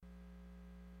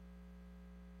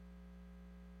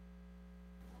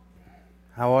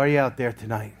How are you out there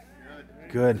tonight?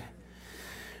 Good.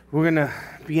 We're going to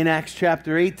be in Acts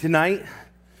chapter 8 tonight.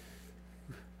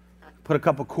 Put a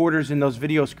couple quarters in those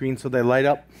video screens so they light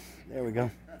up. There we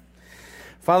go.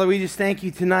 Father, we just thank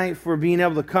you tonight for being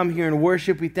able to come here and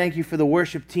worship. We thank you for the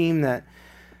worship team that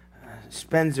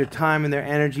spends their time and their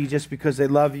energy just because they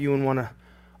love you and want to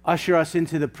usher us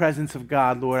into the presence of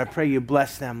God, Lord. I pray you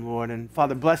bless them, Lord. And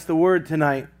Father, bless the word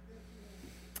tonight.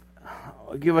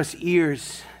 Give us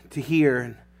ears to hear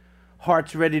and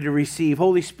hearts ready to receive.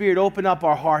 Holy Spirit, open up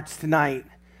our hearts tonight.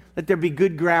 Let there be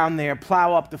good ground there.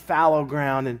 Plow up the fallow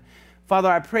ground. And Father,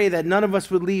 I pray that none of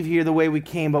us would leave here the way we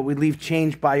came, but we'd leave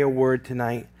changed by your word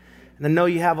tonight. And I know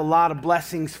you have a lot of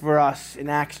blessings for us in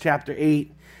Acts chapter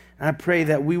 8. And I pray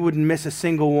that we wouldn't miss a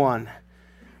single one,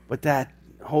 but that,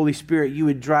 Holy Spirit, you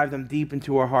would drive them deep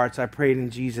into our hearts. I pray it in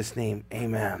Jesus' name.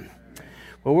 Amen.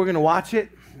 Well, we're going to watch it.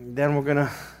 Then we're going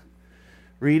to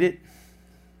read it.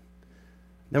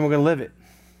 Then we're going to live it.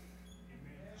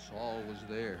 Saul was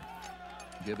there,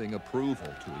 giving approval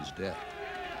to his death.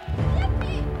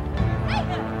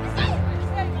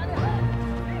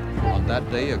 On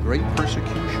that day, a great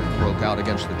persecution broke out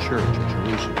against the church in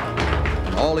Jerusalem.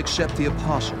 And all except the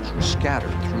apostles were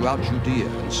scattered throughout Judea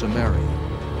and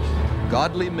Samaria.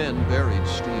 Godly men buried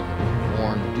Stephen,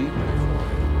 mourned deeply for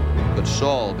him. But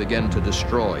Saul began to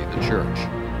destroy the church.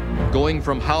 Going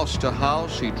from house to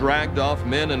house, he dragged off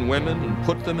men and women and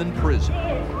put them in prison.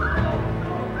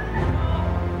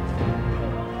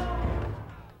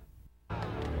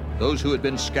 Those who had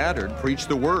been scattered preached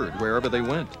the word wherever they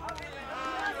went.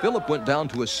 Philip went down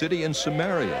to a city in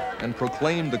Samaria and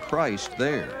proclaimed the Christ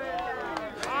there.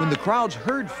 When the crowds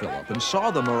heard Philip and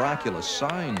saw the miraculous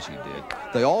signs he did,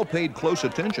 they all paid close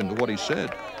attention to what he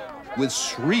said. With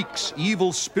shrieks,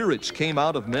 evil spirits came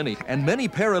out of many, and many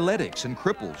paralytics and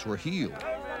cripples were healed.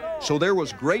 So there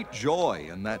was great joy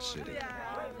in that city.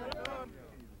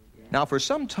 Now for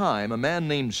some time, a man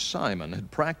named Simon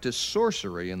had practiced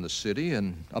sorcery in the city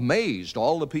and amazed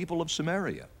all the people of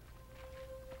Samaria.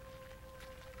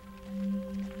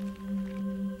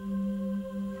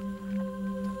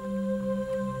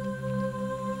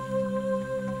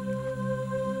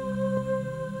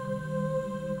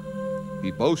 He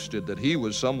boasted that he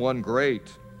was someone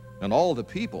great, and all the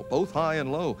people, both high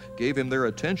and low, gave him their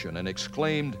attention and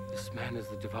exclaimed, "This man is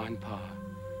the divine power,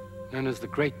 known as the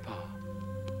great power."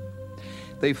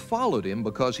 They followed him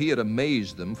because he had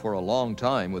amazed them for a long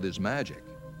time with his magic.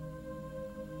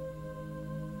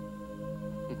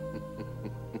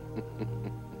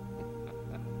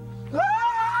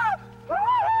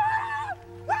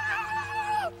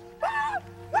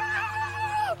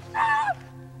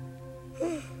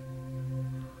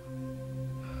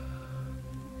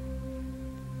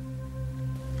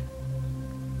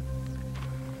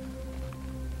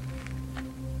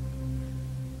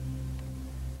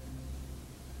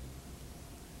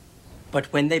 But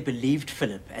when they believed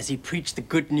Philip as he preached the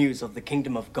good news of the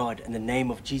kingdom of God in the name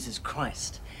of Jesus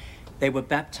Christ, they were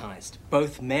baptized,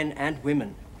 both men and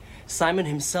women. Simon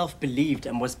himself believed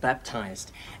and was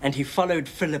baptized, and he followed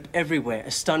Philip everywhere,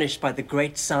 astonished by the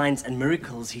great signs and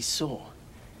miracles he saw.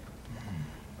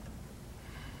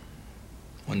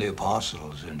 When the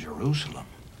apostles in Jerusalem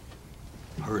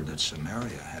heard that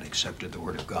Samaria had accepted the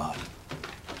word of God,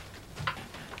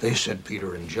 they sent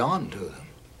Peter and John to them.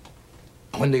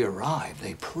 When they arrived,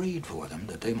 they prayed for them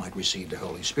that they might receive the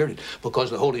Holy Spirit,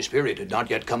 because the Holy Spirit had not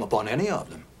yet come upon any of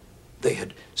them. They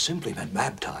had simply been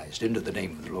baptized into the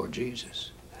name of the Lord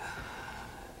Jesus.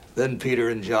 Then Peter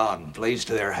and John placed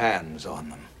their hands on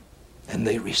them, and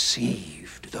they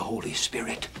received the Holy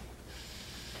Spirit.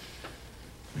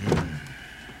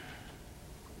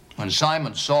 When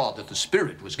Simon saw that the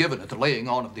Spirit was given at the laying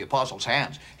on of the apostles'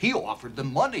 hands, he offered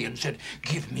them money and said,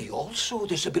 "Give me also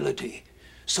this ability,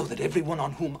 so that everyone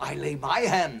on whom I lay my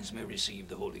hands may receive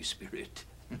the Holy Spirit."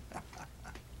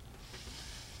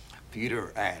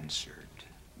 Peter answered,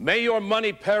 "May your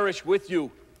money perish with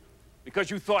you, because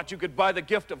you thought you could buy the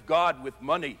gift of God with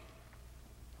money.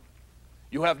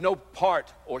 You have no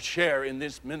part or share in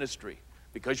this ministry,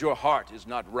 because your heart is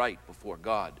not right before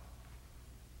God.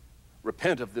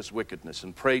 Repent of this wickedness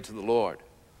and pray to the Lord.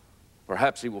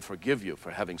 Perhaps he will forgive you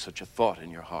for having such a thought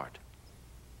in your heart.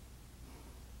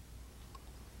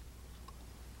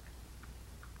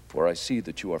 For I see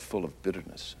that you are full of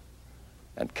bitterness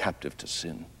and captive to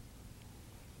sin."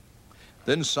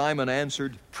 Then Simon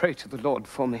answered, "Pray to the Lord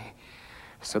for me,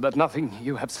 so that nothing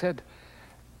you have said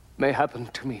may happen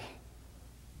to me."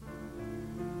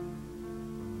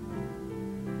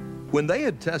 When they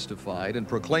had testified and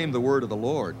proclaimed the word of the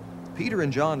Lord, Peter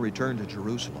and John returned to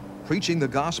Jerusalem, preaching the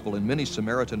gospel in many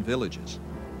Samaritan villages.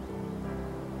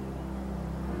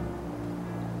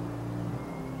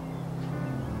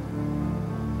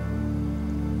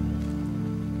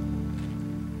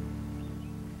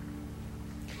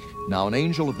 Now an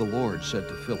angel of the Lord said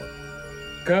to Philip,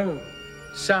 Go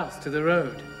south to the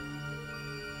road,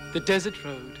 the desert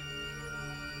road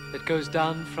that goes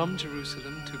down from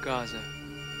Jerusalem to Gaza.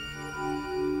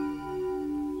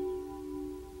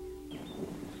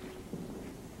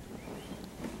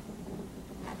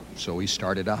 So he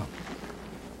started out.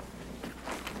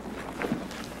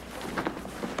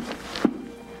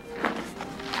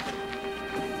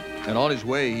 And on his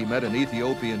way, he met an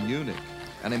Ethiopian eunuch,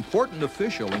 an important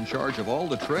official in charge of all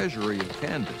the treasury of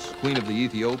Candace, queen of the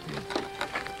Ethiopians.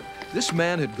 This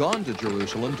man had gone to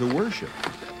Jerusalem to worship,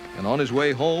 and on his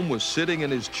way home was sitting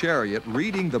in his chariot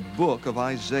reading the book of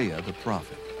Isaiah the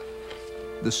prophet.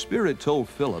 The Spirit told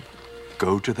Philip,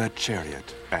 Go to that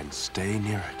chariot and stay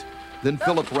near it. Then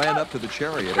Philip ran up to the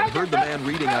chariot and heard the man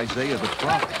reading Isaiah the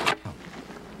prophet.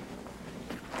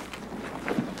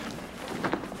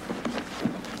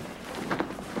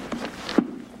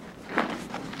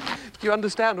 Do you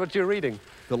understand what you're reading?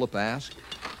 Philip asked.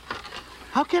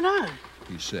 How can I?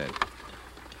 He said.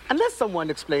 Unless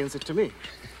someone explains it to me.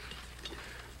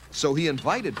 So he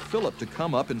invited Philip to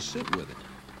come up and sit with him.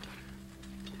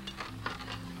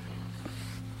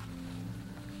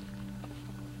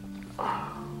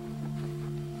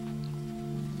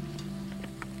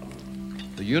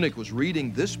 The eunuch was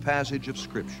reading this passage of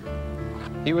Scripture.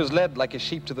 He was led like a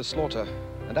sheep to the slaughter,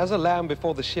 and as a lamb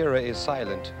before the shearer is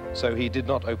silent, so he did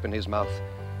not open his mouth.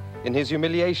 In his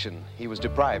humiliation, he was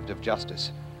deprived of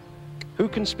justice. Who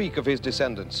can speak of his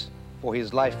descendants? For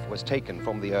his life was taken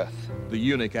from the earth. The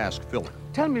eunuch asked Philip,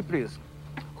 Tell me, please,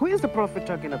 who is the prophet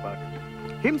talking about?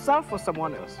 Himself or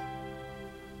someone else?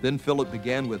 Then Philip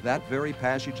began with that very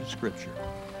passage of Scripture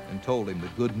and told him the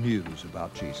good news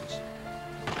about Jesus.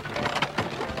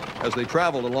 As they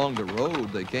traveled along the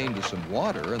road, they came to some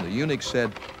water, and the eunuch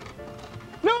said,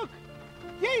 Look,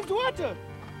 here is water.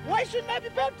 Why shouldn't I be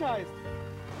baptized?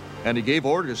 And he gave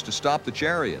orders to stop the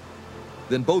chariot.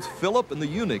 Then both Philip and the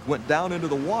eunuch went down into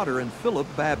the water, and Philip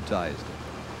baptized him.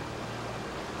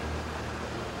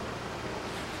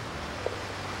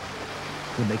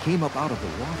 When they came up out of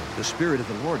the water, the Spirit of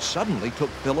the Lord suddenly took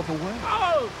Philip away.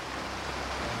 Oh!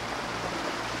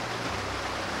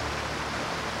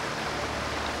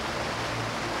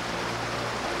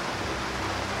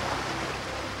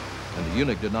 And the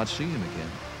eunuch did not see him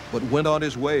again, but went on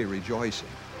his way rejoicing.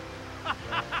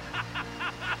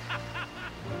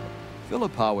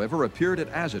 Philip, however, appeared at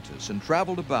Azotus and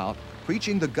traveled about,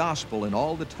 preaching the gospel in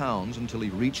all the towns until he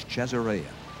reached Caesarea.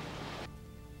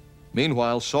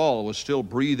 Meanwhile, Saul was still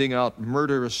breathing out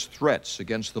murderous threats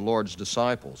against the Lord's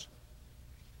disciples.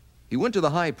 He went to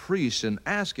the high priest and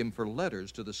asked him for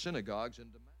letters to the synagogues in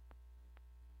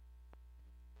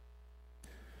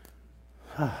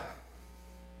Damascus.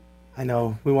 I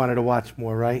know, we wanted to watch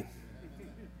more, right?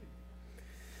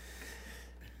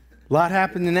 A lot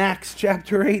happened in Acts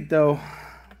chapter 8, though.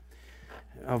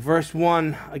 Verse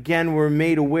 1, again, we're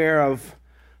made aware of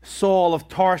Saul of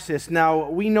Tarsus. Now,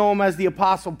 we know him as the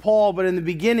Apostle Paul, but in the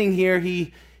beginning here,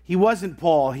 he wasn't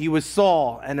Paul. He was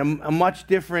Saul, and a much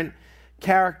different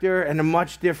character and a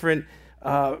much different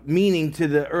meaning to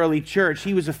the early church.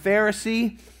 He was a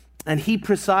Pharisee, and he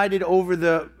presided over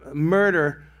the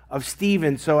murder of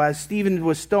Stephen. So as Stephen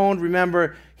was stoned,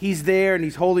 remember, he's there and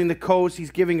he's holding the coast, he's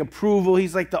giving approval,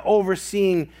 he's like the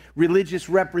overseeing religious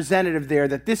representative there,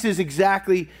 that this is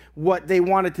exactly what they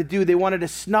wanted to do. They wanted to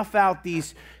snuff out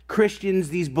these Christians,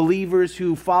 these believers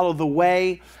who follow the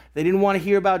way. They didn't want to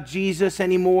hear about Jesus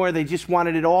anymore. They just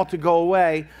wanted it all to go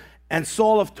away. And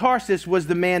Saul of Tarsus was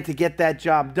the man to get that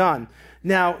job done.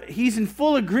 Now, he's in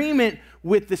full agreement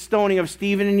with the stoning of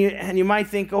Stephen, and you might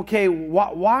think, okay,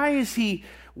 why is he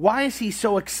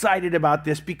so excited about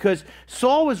this? Because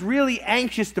Saul was really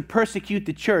anxious to persecute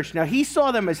the church. Now, he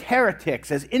saw them as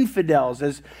heretics, as infidels,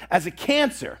 as a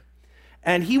cancer.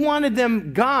 And he wanted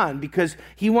them gone because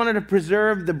he wanted to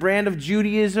preserve the brand of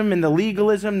Judaism and the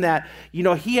legalism that,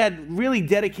 he had really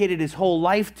dedicated his whole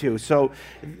life to. So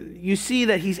you see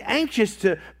that he's anxious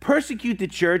to persecute the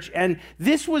church, and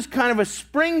this was kind of a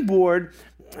springboard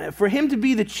for him to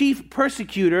be the chief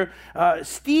persecutor.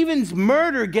 Stephen's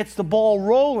murder gets the ball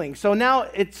rolling. So now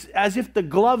it's as if the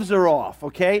gloves are off,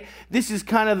 okay? This is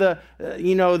kind of the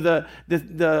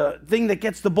thing that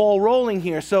gets the ball rolling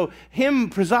here. So him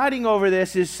presiding over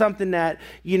this is something that,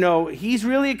 he's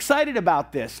really excited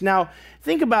about this. Now,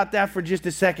 think about that for just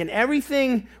a second.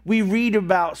 Everything we read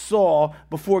about Saul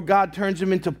before God turns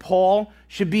him into Paul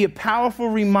should be a powerful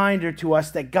reminder to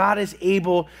us that God is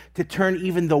able to turn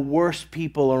even the worst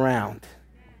people around.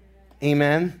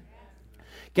 Amen?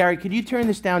 Gary, could you turn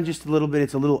this down just a little bit?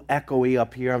 It's a little echoey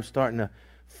up here. I'm starting to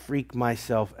freak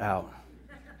myself out.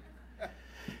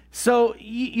 So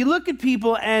you look at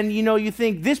people and, you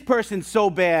think this person's so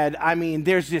bad,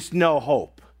 there's just no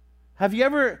hope. Have you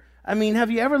ever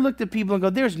looked at people and go,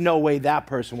 there's no way that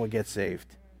person will get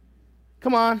saved?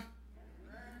 Come on.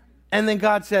 And then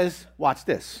God says, watch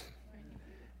this.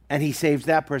 And he saves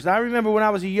that person. I remember when I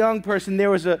was a young person, there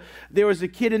was a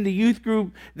kid in the youth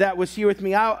group that was here with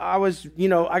me.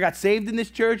 I got saved in this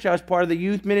church. I was part of the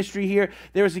youth ministry here.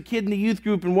 There was a kid in the youth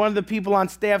group, and one of the people on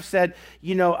staff said,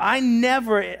 when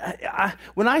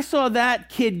I saw that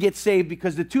kid get saved,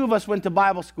 because the two of us went to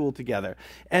Bible school together,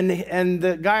 and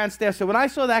the guy on staff said, when I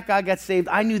saw that guy get saved,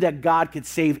 I knew that God could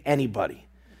save anybody.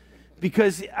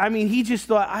 Because, he just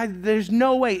thought, there's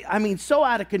no way. So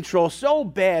out of control, so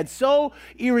bad, so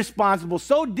irresponsible,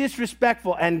 so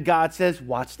disrespectful. And God says,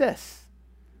 watch this.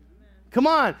 Come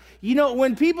on.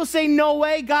 When people say no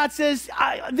way, God says,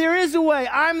 there is a way.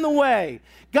 I'm the way.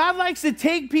 God likes to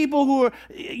take people who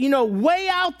are, way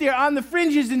out there on the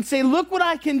fringes and say, look what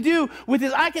I can do with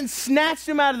this. I can snatch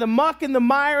them out of the muck and the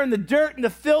mire and the dirt and the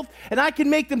filth, and I can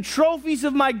make them trophies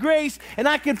of my grace, and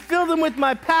I can fill them with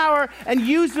my power and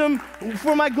use them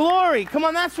for my glory. Come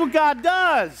on, that's what God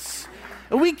does.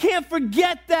 And we can't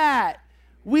forget that.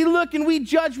 We look and we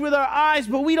judge with our eyes,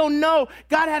 but we don't know.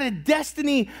 God had a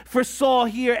destiny for Saul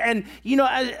here. And,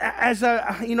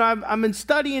 I've been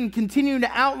studying, continuing to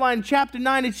outline chapter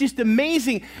 9. It's just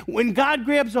amazing. When God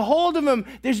grabs a hold of him,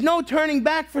 there's no turning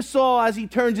back for Saul as he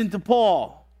turns into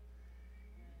Paul.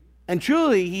 And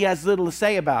truly, he has little to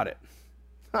say about it.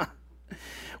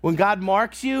 When God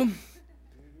marks you,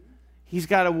 he's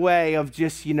got a way of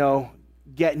just,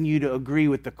 getting you to agree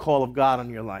with the call of God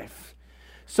on your life.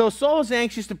 So Saul is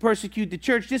anxious to persecute the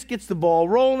church. This gets the ball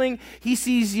rolling. He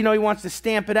sees, he wants to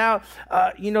stamp it out.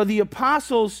 The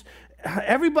apostles,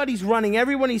 everybody's running.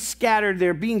 Everybody's scattered.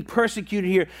 They're being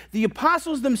persecuted here. The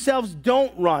apostles themselves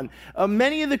don't run.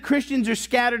 Many of the Christians are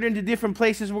scattered into different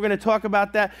places. We're going to talk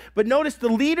about that. But notice the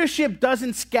leadership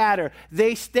doesn't scatter.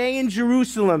 They stay in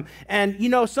Jerusalem. And,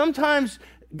 sometimes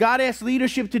God asked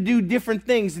leadership to do different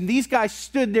things, and these guys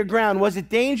stood their ground. Was it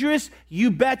dangerous?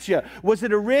 You betcha. Was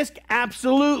it a risk?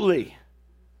 Absolutely.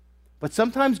 But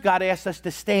sometimes God asks us to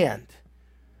stand.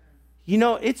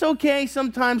 It's okay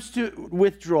sometimes to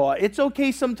withdraw. It's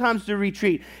okay sometimes to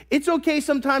retreat. It's okay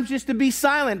sometimes just to be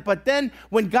silent. But then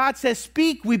when God says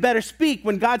speak, we better speak.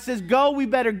 When God says go, we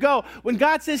better go. When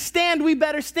God says stand, we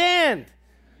better stand.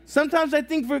 Sometimes I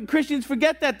think Christians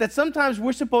forget that sometimes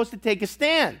we're supposed to take a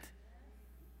stand.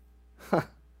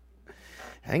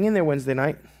 Hang in there Wednesday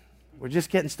night. We're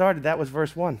just getting started. That was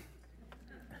verse 1.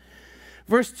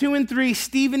 Verse 2 and 3,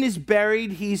 Stephen is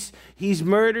buried. He's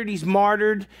murdered. He's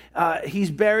martyred.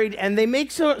 He's buried. And they make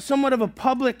somewhat of a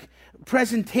public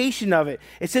presentation of it.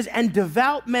 It says, and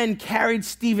devout men carried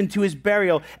Stephen to his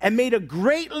burial and made a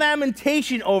great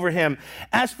lamentation over him.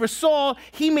 As for Saul,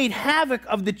 he made havoc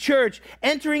of the church,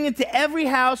 entering into every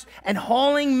house and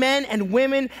hauling men and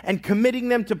women and committing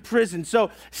them to prison. So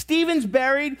Stephen's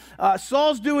buried.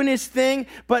 Saul's doing his thing.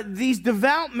 But these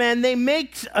devout men, they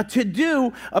make a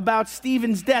to-do about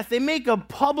Stephen's death. They make a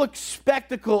public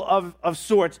spectacle of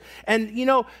sorts. And,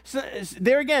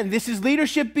 there again, this is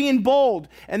leadership being bold.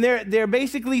 And they're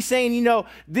basically saying,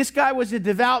 this guy was a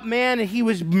devout man and he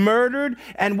was murdered.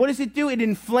 And what does it do? It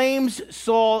inflames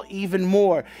Saul even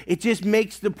more. It just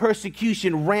makes the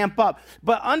persecution ramp up.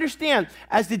 But understand,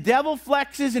 as the devil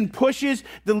flexes and pushes,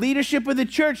 the leadership of the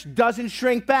church doesn't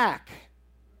shrink back.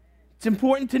 It's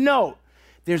important to note.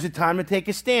 There's a time to take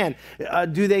a stand.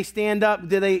 Do they stand up?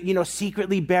 Do they,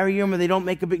 secretly bury him, or they don't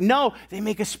make a big... No, they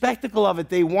make a spectacle of it.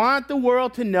 They want the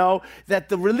world to know that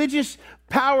the religious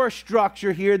power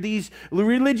structure here, these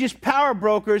religious power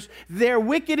brokers, their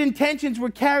wicked intentions were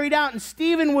carried out, and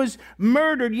Stephen was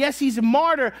murdered. Yes, he's a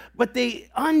martyr, but they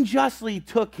unjustly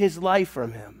took his life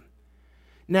from him.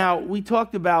 Now, we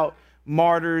talked about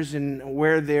martyrs and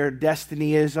where their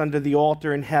destiny is under the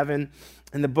altar in heaven.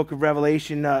 In the book of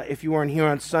Revelation, if you weren't here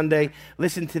on Sunday,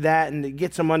 listen to that and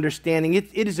get some understanding.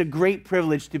 It is a great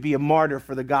privilege to be a martyr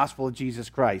for the gospel of Jesus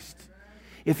Christ.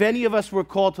 If any of us were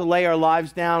called to lay our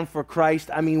lives down for Christ,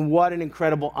 what an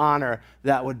incredible honor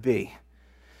that would be.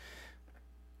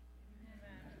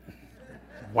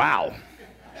 Wow.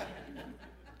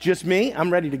 Just me? I'm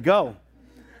ready to go.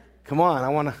 Come on, I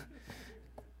want to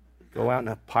go out in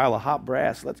a pile of hot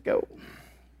brass. Let's go.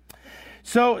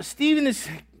 So Stephen is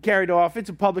carried off. It's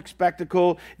a public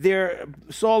spectacle.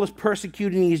 Saul is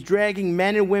persecuting. He's dragging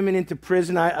men and women into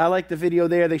prison. I like the video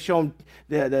there. They show him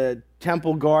the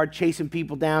temple guard chasing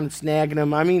people down and snagging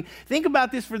them. Think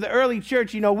about this for the early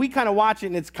church. We kind of watch it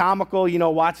and it's comical,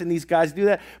 watching these guys do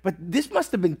that. But this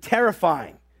must have been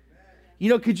terrifying. You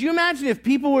know, could you imagine if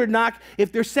people were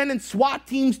if they're sending SWAT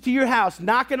teams to your house,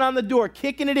 knocking on the door,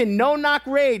 kicking it in, no knock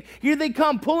raid, here they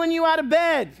come, pulling you out of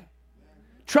bed.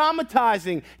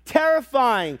 Traumatizing,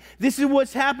 terrifying. This is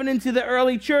what's happening to the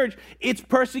early church. It's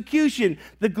persecution.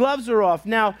 The gloves are off.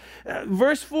 Now,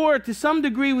 verse 4, to some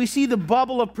degree, we see the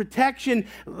bubble of protection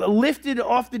lifted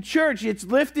off the church. It's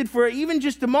lifted for even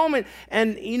just a moment.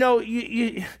 And, you know,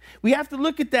 we have to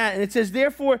look at that. And it says,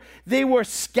 therefore, they were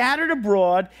scattered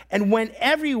abroad and went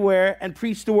everywhere and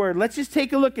preached the word. Let's just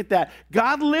take a look at that.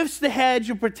 God lifts the hedge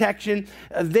of protection.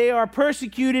 They are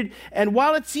persecuted. And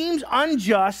while it seems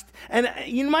unjust, and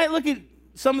you might look at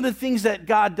some of the things that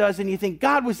God does and you think,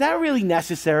 God, was that really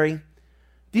necessary?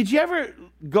 Did you ever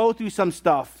go through some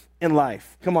stuff in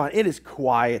life? Come on, it is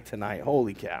quiet tonight.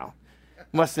 Holy cow.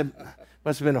 Must have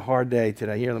been a hard day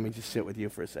today. Here, let me just sit with you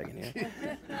for a second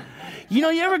here. You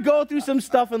know, you ever go through some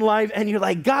stuff in life and you're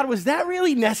like, God, was that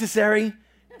really necessary?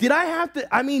 Did I have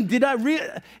to, I mean, did I really?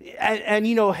 And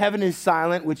you know, heaven is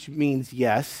silent, which means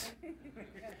yes.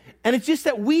 And it's just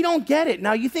that we don't get it.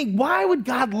 Now you think, why would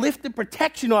God lift the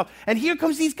protection off? And here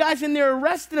comes these guys and they're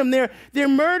arresting them. They're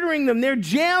murdering them. They're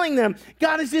jailing them.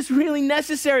 God, is this really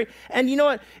necessary? And you know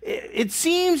what? It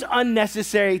seems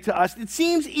unnecessary to us. It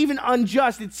seems even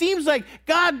unjust. It seems like,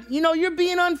 God, you know, you're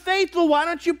being unfaithful. Why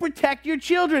don't you protect your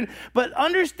children? But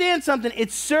understand something.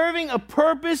 It's serving a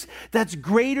purpose that's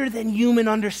greater than human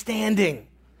understanding.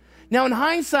 Now, in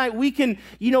hindsight, we can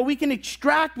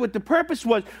extract what the purpose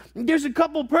was. There's a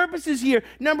couple purposes here.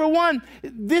 Number one,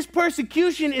 this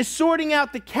persecution is sorting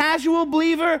out the casual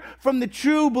believer from the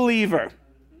true believer.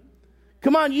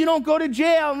 Come on, you don't go to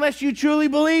jail unless you truly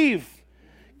believe.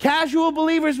 Casual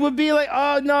believers would be like,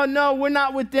 oh, no, we're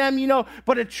not with them, you know.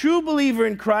 But a true believer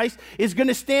in Christ is going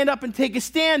to stand up and take a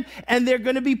stand, and they're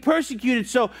going to be persecuted.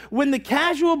 So when the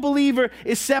casual believer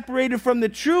is separated from the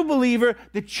true believer,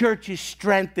 the church is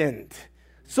strengthened.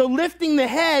 So lifting the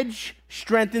hedge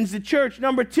strengthens the church.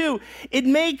 Number two, it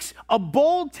makes a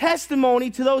bold testimony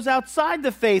to those outside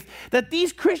the faith that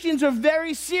these Christians are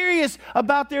very serious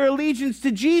about their allegiance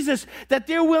to Jesus, that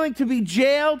they're willing to be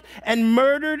jailed and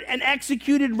murdered and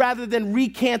executed rather than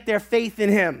recant their faith in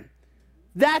him.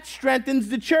 That strengthens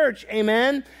the church,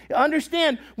 amen?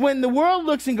 Understand, when the world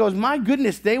looks and goes, my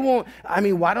goodness,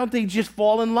 why don't they just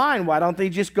fall in line? Why don't they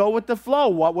just go with the flow?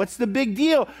 What's the big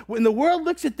deal? When the world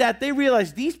looks at that, they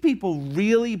realize these people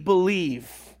really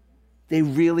believe. They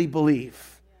really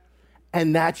believe.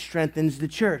 And that strengthens the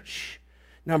church.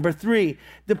 Number three,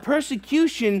 the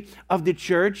persecution of the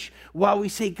church, while we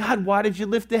say, God, why did you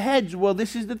lift the hedge? Well,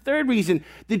 this is the third reason.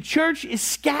 The church is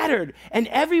scattered, and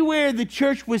everywhere the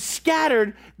church was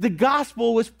scattered, the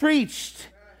gospel was preached.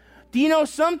 Do you know,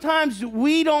 sometimes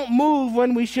we don't move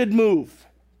when we should move.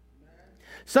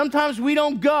 Sometimes we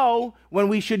don't go when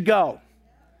we should go.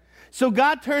 So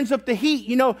God turns up the heat.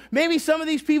 You know, maybe some of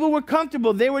these people were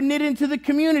comfortable. They were knit into the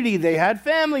community. They had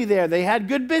family there. They had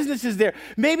good businesses there.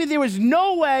 Maybe there was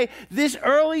no way this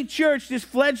early church, this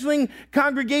fledgling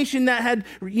congregation that had,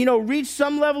 reached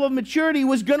some level of maturity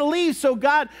was going to leave. So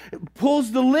God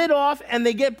pulls the lid off and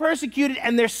they get persecuted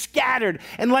and they're scattered.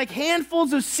 And like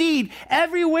handfuls of seed,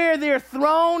 everywhere they're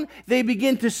thrown, they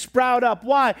begin to sprout up.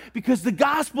 Why? Because the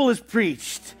gospel is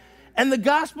preached and the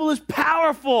gospel is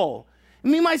powerful.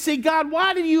 And we might say, God,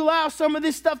 why did you allow some of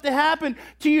this stuff to happen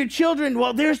to your children?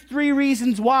 Well, there's three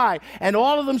reasons why, and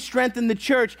all of them strengthen the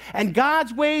church. And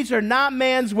God's ways are not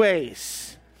man's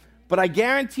ways. But I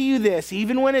guarantee you this,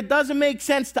 even when it doesn't make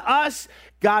sense to us,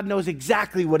 God knows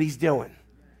exactly what he's doing.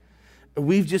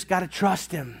 We've just got to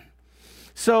trust him.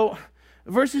 So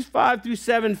verses 5 through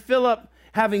 7, Philip,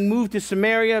 having moved to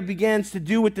Samaria, begins to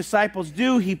do what disciples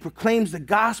do. He proclaims the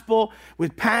gospel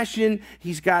with passion.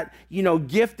 He's got,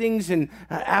 giftings and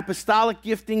apostolic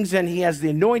giftings, and he has the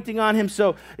anointing on him.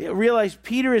 So realize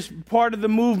Peter is part of the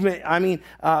movement.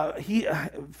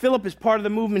 Philip is part of the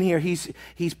movement here.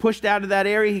 He's pushed out of that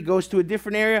area. He goes to a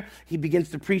different area. He begins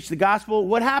to preach the gospel.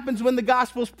 What happens when the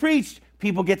gospel is preached?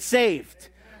 People get saved.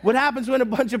 What happens when a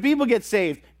bunch of people get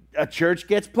saved? A church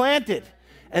gets planted.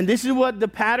 And this is what the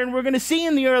pattern we're going to see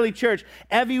in the early church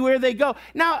everywhere they go.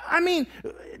 Now,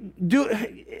 do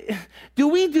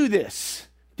we do this?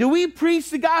 Do we preach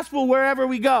the gospel wherever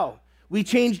we go? We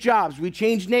change jobs, we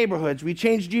change neighborhoods, we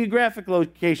change geographic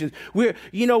locations. We're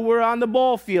on the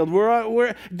ball field.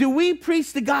 Do we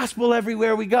preach the gospel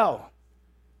everywhere we go?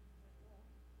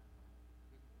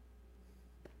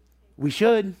 We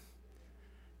should.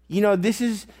 This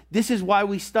is why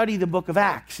we study the book of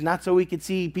Acts, not so we could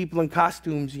see people in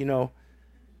costumes,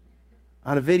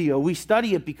 on a video. We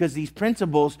study it because these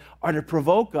principles are to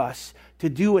provoke us to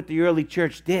do what the early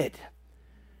church did.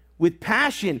 with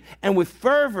passion and with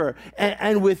fervor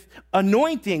and with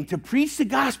anointing to preach the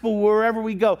gospel wherever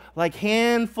we go, like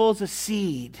handfuls of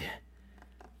seed,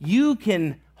 you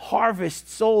can harvest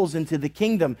souls into the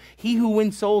kingdom. He who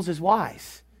wins souls is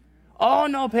wise. Oh,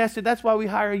 no, Pastor, that's why we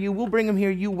hire you. We'll bring them here.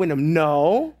 You win them.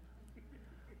 No.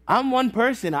 I'm one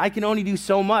person. I can only do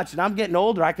so much, and I'm getting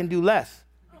older. I can do less.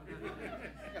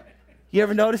 You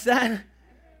ever notice that?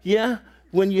 Yeah?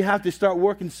 When you have to start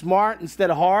working smart instead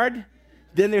of hard,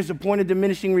 then there's a point of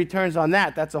diminishing returns on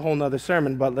that. That's a whole nother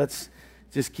sermon, but let's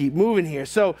just keep moving here.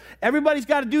 So everybody's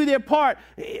got to do their part.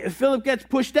 Philip gets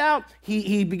pushed out.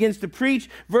 He begins to preach.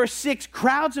 Verse 6,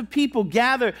 crowds of people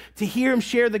gather to hear him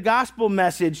share the gospel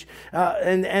message.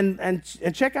 And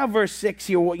check out verse 6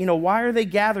 here. You know, why are they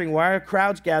gathering? Why are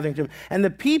crowds gathering to him? And the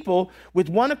people with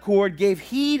one accord gave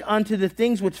heed unto the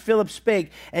things which Philip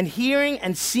spake, and hearing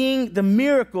and seeing the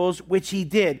miracles which he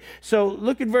did. So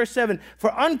look at verse 7.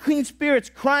 For unclean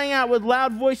spirits crying out with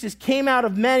loud voices came out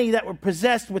of many that were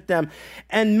possessed with them,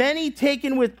 and many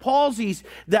taken with palsies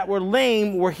that were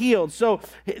lame were healed. So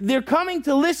they're coming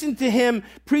to listen to him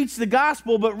preach the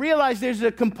gospel, but realize there's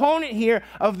a component here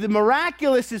of the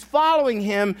miraculous is following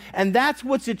him, and that's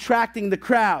what's attracting the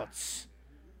crowds.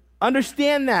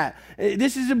 Understand that.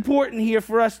 This is important here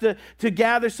for us to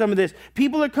gather some of this.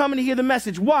 People are coming to hear the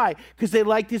message. Why? Because they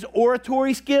liked his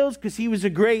oratory skills, because he was a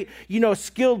great,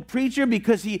 skilled preacher,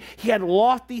 because he had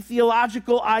lofty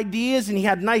theological ideas and he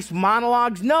had nice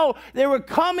monologues. No, they were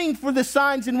coming for the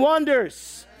signs and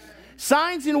wonders.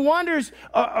 Signs and wonders,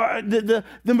 the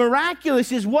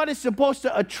miraculous is what is supposed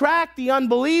to attract the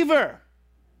unbeliever.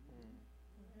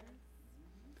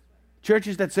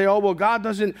 Churches that say, oh, well, God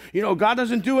doesn't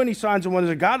do any signs and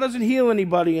wonders. God doesn't heal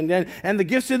anybody. And the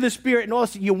gifts of the Spirit and all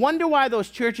this. You wonder why those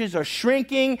churches are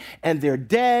shrinking and they're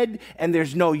dead and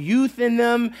there's no youth in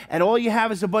them. And all you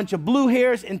have is a bunch of blue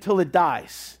hairs until it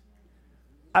dies.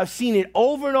 I've seen it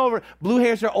over and over. Blue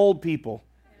hairs are old people.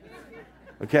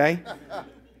 Okay?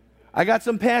 I got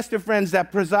some pastor friends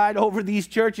that preside over these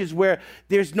churches where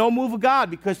there's no move of God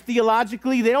because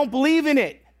theologically they don't believe in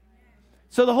it.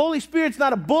 So the Holy Spirit's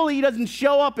not a bully. He doesn't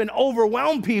show up and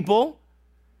overwhelm people.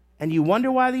 And you wonder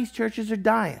why these churches are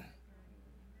dying.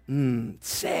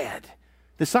 Sad.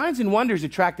 The signs and wonders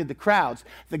attracted the crowds.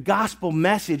 The gospel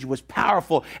message was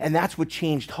powerful, and that's what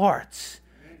changed hearts.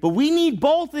 But we need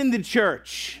both in the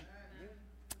church.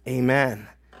 Amen.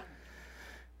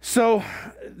 So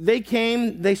they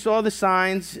came, they saw the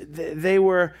signs, they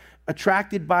were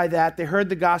attracted by that. They heard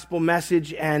the gospel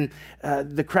message, and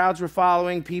the crowds were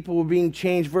following. People were being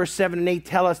changed. Verse 7 and 8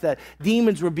 tell us that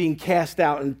demons were being cast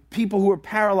out and people who were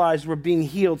paralyzed were being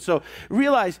healed. So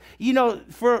realize,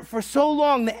 for so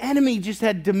long, the enemy just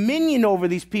had dominion over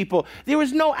these people. There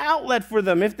was no outlet for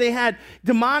them. If they had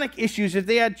demonic issues, if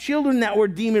they had children that were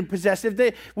demon-possessed, if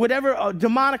they, whatever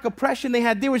demonic oppression they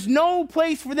had, there was no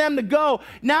place for them to go.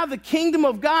 Now the kingdom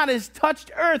of God has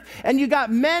touched earth, and you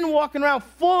got men walking around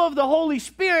full of the Holy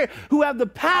Spirit who have the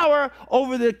power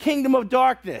over the kingdom of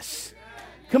darkness.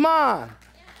 Come on.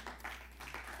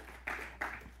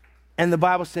 And the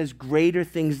Bible says, greater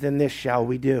things than this shall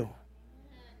we do.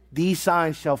 These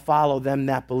signs shall follow them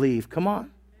that believe. Come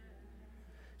on.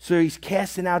 So he's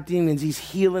casting out demons. He's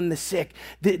healing the sick.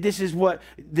 This is what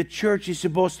the church is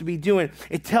supposed to be doing.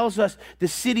 It tells us the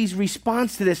city's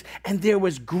response to this. And there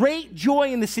was great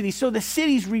joy in the city. So the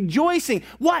city's rejoicing.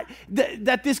 What?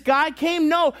 That this guy came?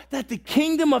 No. That the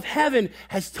kingdom of heaven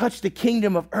has touched the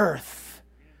kingdom of earth.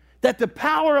 That the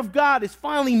power of God is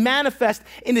finally manifest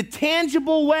in a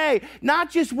tangible way.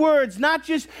 Not just words, not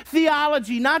just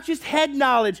theology, not just head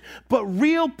knowledge, but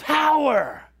real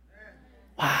power.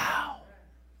 Wow.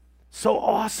 So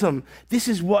awesome. This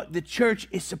is what the church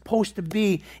is supposed to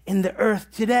be in the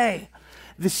earth today.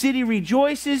 The city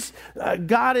rejoices.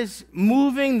 God is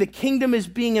moving. The kingdom is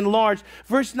being enlarged.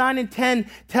 Verse 9 and 10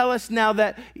 tell us now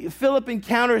that Philip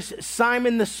encounters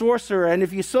Simon the sorcerer. And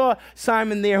if you saw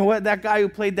Simon there, that guy who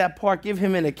played that part, give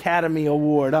him an Academy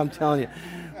Award. I'm telling you.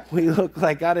 We look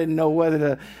like I don't know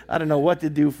what to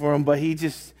do for him, but he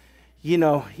just,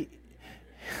 did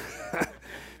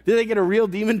they get a real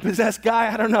demon-possessed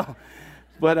guy? I don't know.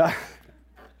 But I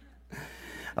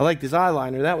liked his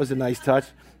eyeliner. That was a nice touch.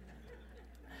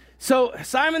 So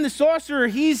Simon the sorcerer,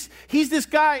 he's this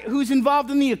guy who's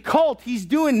involved in the occult. He's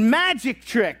doing magic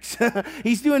tricks.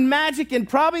 He's doing magic, and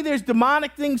probably there's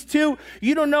demonic things too.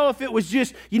 You don't know if it was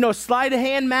just, sleight of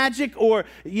hand magic or,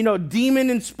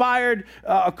 demon-inspired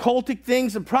occultic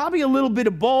things, and probably a little bit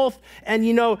of both. And,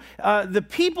 the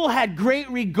people had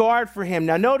great regard for him.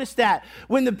 Now notice that.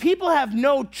 When the people have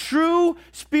no true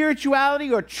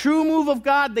spirituality or true move of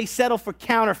God, they settle for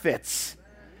counterfeits.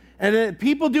 And then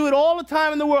people do it all the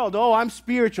time in the world. Oh, I'm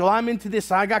spiritual. I'm into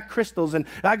this. I got crystals, and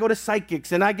I go to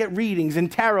psychics, and I get readings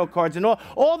and tarot cards and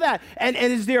all that. And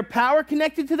is there power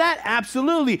connected to that?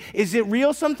 Absolutely. Is it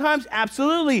real sometimes?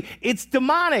 Absolutely. It's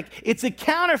demonic. It's a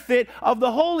counterfeit of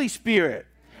the Holy Spirit.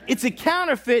 It's a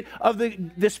counterfeit of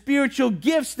the spiritual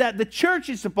gifts that the church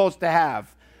is supposed to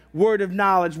have. Word of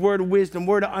knowledge, word of wisdom,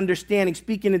 word of understanding,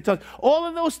 speaking in tongues. All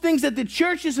of those things that the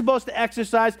church is supposed to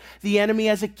exercise, the enemy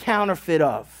has a counterfeit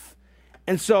of.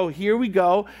 And so here we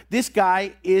go. This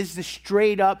guy is the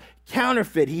straight up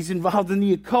counterfeit. He's involved in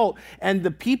the occult. And the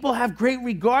people have great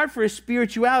regard for his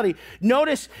spirituality.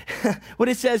 Notice what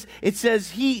it says. It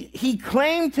says he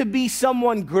claimed to be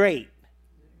someone great.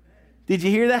 Did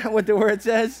you hear that, what the word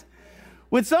says?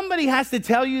 When somebody has to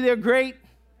tell you they're great,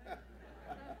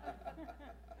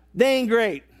 they ain't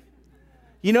great.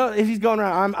 You know, if he's going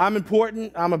around, I'm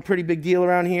important. I'm a pretty big deal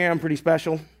around here. I'm pretty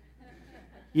special.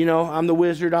 You know, I'm the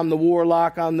wizard. I'm the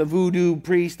warlock. I'm the voodoo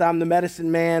priest. I'm the medicine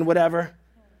man, whatever.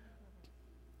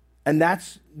 And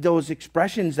that's those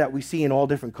expressions that we see in all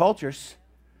different cultures.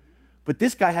 But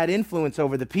this guy had influence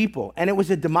over the people, and it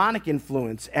was a demonic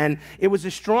influence, and it was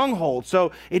a stronghold,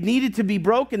 so it needed to be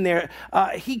broken there.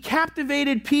 He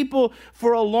captivated people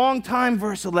for a long time,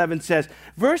 verse 11 says.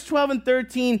 Verse 12 and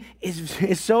 13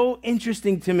 is so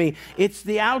interesting to me. It's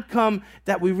the outcome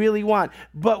that we really want.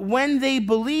 But when they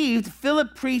believed,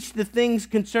 Philip preached the things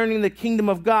concerning the kingdom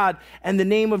of God and the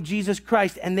name of Jesus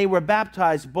Christ, and they were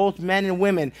baptized, both men and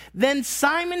women. Then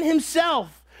Simon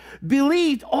himself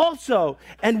believed also,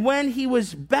 and when he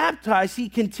was baptized, he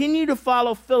continued to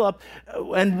follow Philip,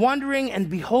 and wondering and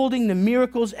beholding the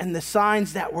miracles and the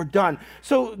signs that were done.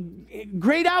 So,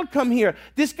 great outcome here.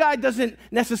 This guy doesn't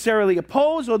necessarily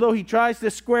oppose, although he tries to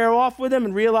square off with him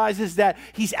and realizes that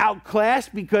he's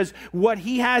outclassed because what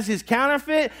he has is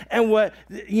counterfeit and what,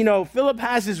 Philip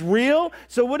has is real.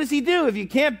 So what does he do? If you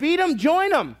can't beat him,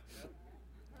 join him.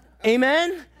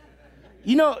 Amen?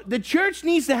 You know, the church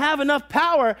needs to have enough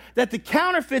power that the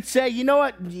counterfeits say, you know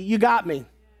what, you got me.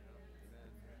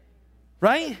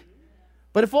 Right?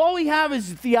 But if all we have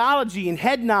is theology and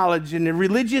head knowledge and a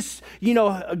religious,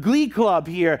 a glee club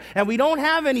here, and we don't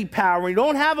have any power, we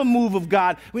don't have a move of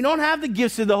God, we don't have the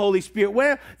gifts of the Holy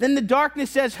Spirit, then the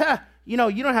darkness says, you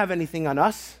don't have anything on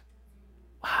us.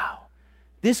 Wow.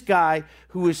 This guy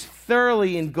who was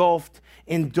thoroughly engulfed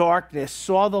in darkness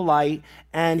saw the light,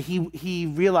 and he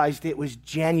realized it was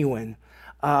genuine.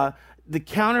 The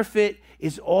counterfeit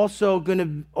is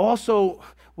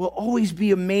will always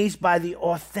be amazed by the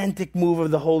authentic move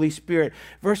of the Holy Spirit.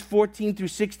 Verse 14 through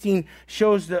 16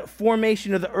 shows the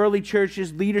formation of the early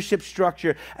church's leadership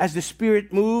structure as the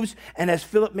Spirit moves and as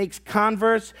Philip makes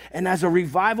converts and as a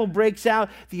revival breaks out.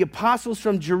 The apostles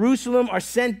from Jerusalem are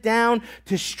sent down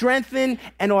to strengthen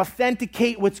and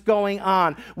authenticate what's going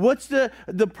on. What's the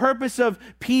purpose of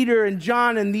Peter and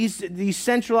John and these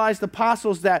centralized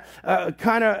apostles that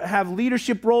kind of have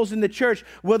leadership roles in the church?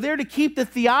 Well, they're to keep the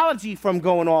theology from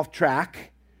going off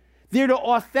track. They're to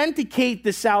authenticate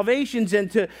the salvations and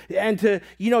to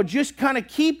just kind of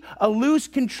keep a loose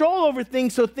control over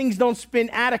things so things don't spin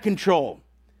out of control.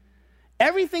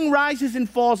 Everything rises and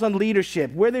falls on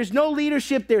leadership. Where there's no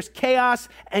leadership, there's chaos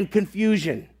and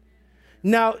confusion.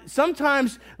 Now,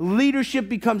 sometimes leadership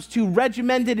becomes too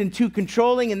regimented and too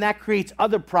controlling, and that creates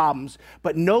other problems.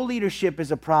 But no leadership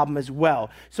is a problem as well.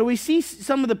 So we see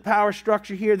some of the power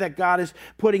structure here that God is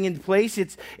putting in place.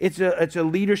 It's a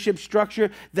leadership structure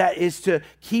that is to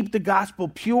keep the gospel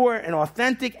pure and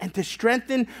authentic and to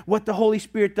strengthen what the Holy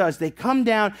Spirit does. They come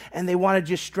down and they want to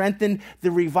just strengthen the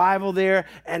revival there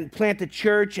and plant a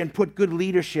church and put good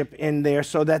leadership in there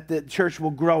so that the church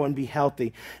will grow and be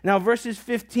healthy. Now, verse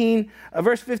 15,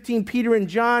 Peter and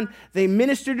John, they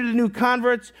ministered to the new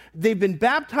converts. They've been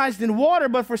baptized in water,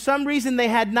 but for some reason they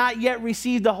had not yet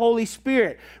received the Holy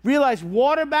Spirit. Realize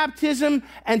water baptism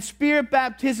and spirit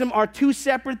baptism are two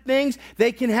separate things.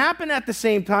 They can happen at the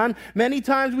same time. Many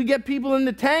times we get people in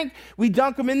the tank, we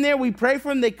dunk them in there, we pray for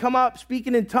them, they come up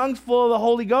speaking in tongues full of the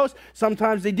Holy Ghost.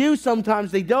 Sometimes they do,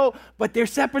 sometimes they don't, but they're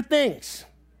separate things.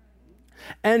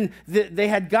 And they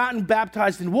had gotten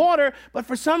baptized in water, but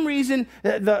for some reason,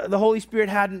 the Holy Spirit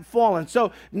hadn't fallen.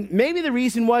 So maybe the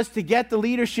reason was to get the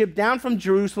leadership down from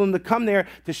Jerusalem to come there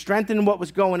to strengthen what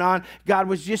was going on. God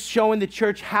was just showing the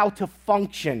church how to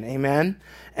function, amen?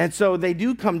 And so they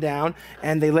do come down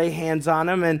and they lay hands on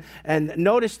them. And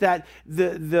notice that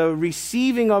the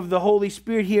receiving of the Holy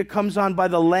Spirit here comes on by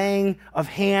the laying of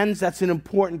hands. That's an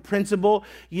important principle.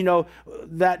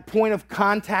 That point of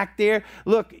contact there.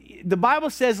 Look, the Bible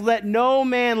says, let no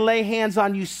man lay hands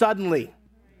on you suddenly.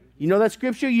 You know that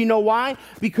scripture? You know why?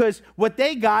 Because what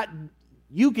they got,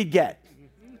 you could get.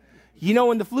 You know,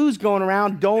 when the flu's going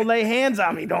around, don't lay hands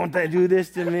on me. Don't do this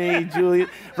to me, Julia,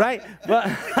 right?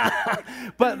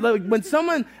 But look, when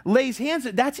someone lays hands,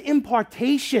 that's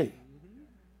impartation.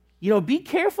 You know, be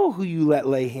careful who you let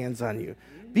lay hands on you.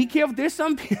 Be careful. There's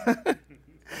some people,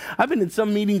 I've been in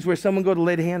some meetings where someone go to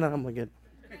lay the hand on, I'm like,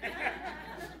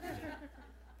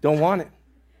 don't want it,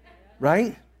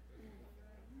 right?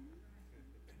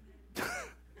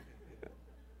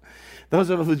 Those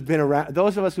of us who've been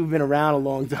around a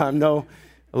long time know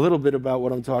a little bit about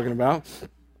what I'm talking about.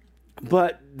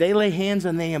 But they lay hands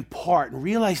and they impart. And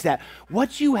realize that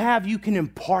what you have, you can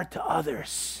impart to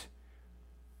others.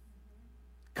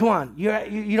 Come on,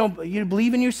 you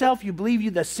believe in yourself? You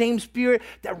believe the same Spirit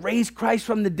that raised Christ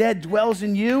from the dead dwells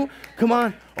in you? Come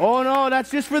on. Oh no,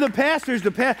 that's just for the pastors.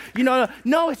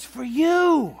 No, it's for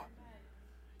you.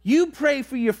 You pray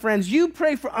for your friends. You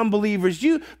pray for unbelievers.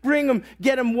 You bring them,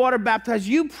 get them water baptized.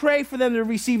 You pray for them to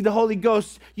receive the Holy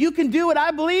Ghost. You can do it. I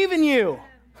believe in you.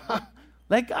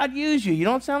 Let God use you. You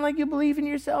don't sound like you believe in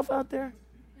yourself out there.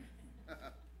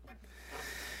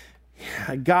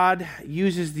 God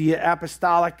uses the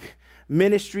apostolic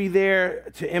ministry there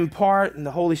to impart, and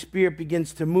the Holy Spirit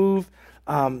begins to move.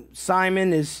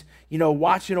 Simon is,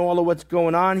 watching all of what's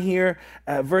going on here.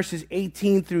 Verses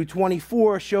 18 through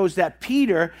 24 shows that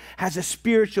Peter has a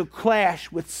spiritual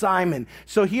clash with Simon.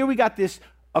 So here we got this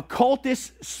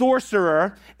occultist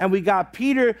sorcerer, and we got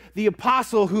Peter the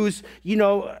apostle, who's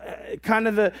kind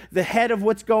of the head of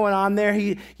what's going on there.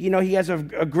 He has a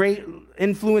great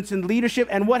influence in leadership.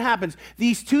 And what happens?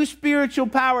 These two spiritual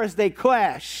powers, they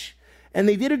clash. And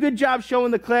they did a good job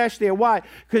showing the clash there. Why?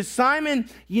 Because Simon,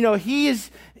 he's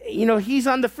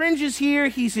on the fringes here.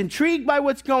 He's intrigued by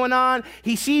what's going on.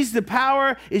 He sees the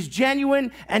power is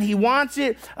genuine and he wants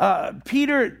it.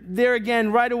 Peter, there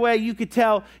again, right away, you could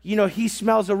tell, he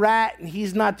smells a rat and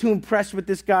he's not too impressed with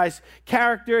this guy's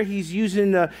character. He's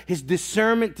using his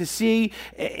discernment to see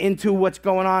into what's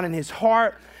going on in his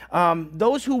heart.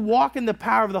 Those who walk in the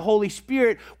power of the Holy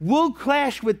Spirit will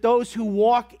clash with those who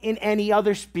walk in any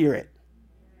other spirit.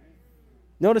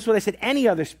 Notice what I said, any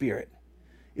other spirit.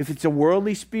 If it's a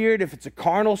worldly spirit, if it's a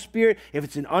carnal spirit, if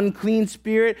it's an unclean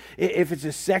spirit, if it's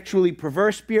a sexually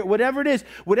perverse spirit, whatever it is,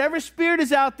 whatever spirit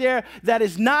is out there that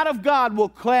is not of God will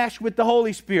clash with the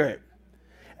Holy Spirit.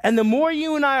 And the more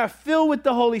you and I are filled with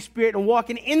the Holy Spirit and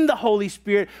walking in the Holy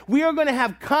Spirit, we are going to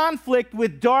have conflict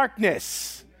with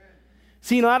darkness.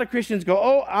 See, a lot of Christians go,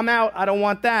 oh, I'm out. I don't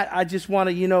want that. I just want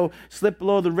to, slip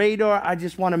below the radar. I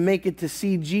just want to make it to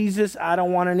see Jesus. I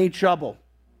don't want any trouble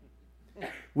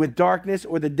with darkness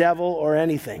or the devil or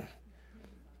anything.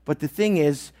 But the thing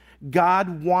is,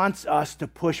 God wants us to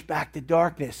push back the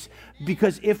darkness,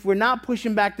 because if we're not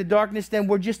pushing back the darkness, then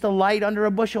we're just a light under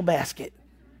a bushel basket.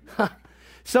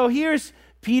 So here's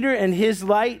Peter, and his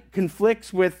light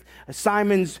conflicts with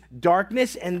Simon's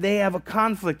darkness, and they have a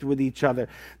conflict with each other.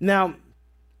 Now,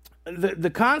 the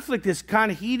conflict is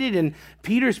kind of heated, and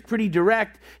Peter's pretty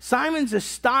direct. Simon's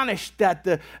astonished that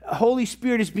the Holy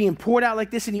Spirit is being poured out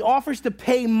like this, and he offers to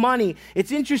pay money.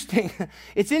 It's interesting.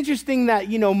 It's interesting that,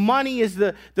 money is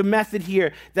the method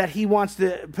here that he wants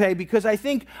to pay, because I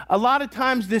think a lot of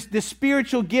times the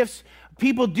spiritual gifts,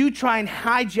 people do try and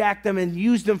hijack them and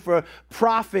use them for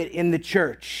profit in the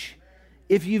church.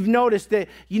 If you've noticed that,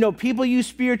 people use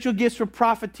spiritual gifts for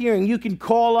profiteering. You can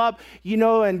call up,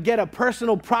 and get a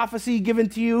personal prophecy given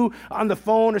to you on the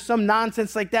phone or some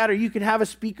nonsense like that. Or you can have a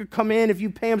speaker come in if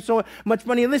you pay him so much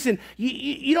money. And listen,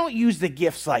 you don't use the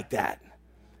gifts like that.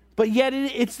 But yet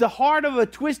it's the heart of a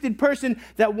twisted person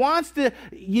that wants to,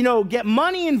 get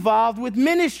money involved with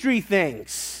ministry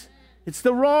things. It's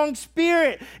the wrong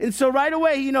spirit. And so right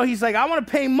away, he's like, I want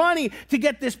to pay money to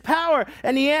get this power.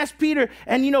 And he asked Peter,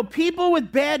 and people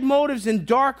with bad motives and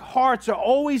dark hearts are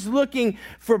always looking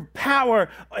for power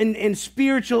in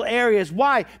spiritual areas.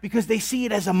 Why? Because they see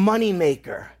it as a money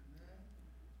maker.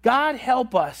 God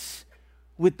help us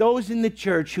with those in the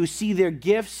church who see their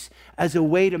gifts as a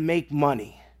way to make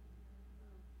money.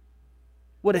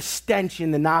 What a stench in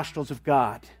the nostrils of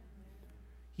God.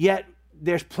 Yet,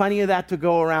 there's plenty of that to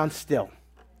go around still.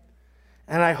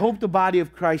 And I hope the body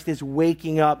of Christ is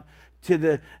waking up to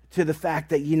the fact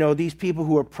that, these people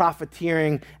who are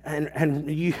profiteering and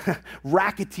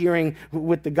racketeering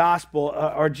with the gospel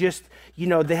are just,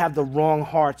 they have the wrong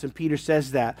hearts. And Peter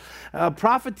says that.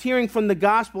 Profiteering from the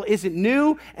gospel isn't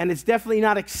new, and it's definitely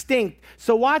not extinct.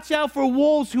 So watch out for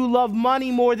wolves who love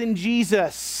money more than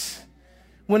Jesus.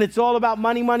 when it's all about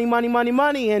money, money, money, money,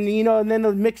 money, and and then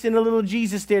they'll mix in a little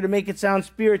Jesus there to make it sound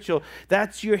spiritual.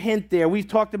 That's your hint there. We've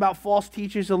talked about false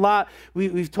teachers a lot.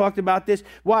 We've talked about this.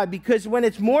 Why? Because when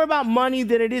it's more about money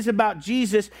than it is about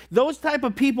Jesus, those type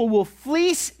of people will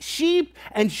fleece sheep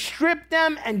and strip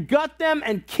them and gut them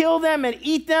and kill them and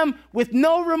eat them with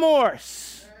no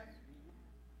remorse.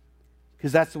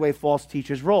 Because that's the way false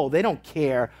teachers roll. They don't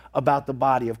care about the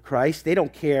body of Christ. They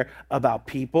don't care about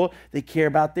people. They care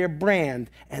about their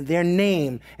brand and their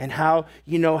name and how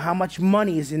much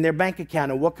money is in their bank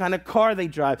account and what kind of car they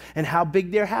drive and how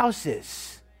big their house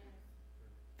is.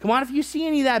 Come on, if you see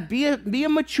any of that, be a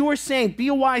mature saint. Be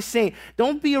a wise saint.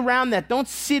 Don't be around that. Don't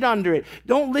sit under it.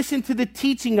 Don't listen to the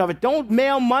teaching of it. Don't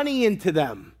mail money into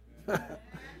them.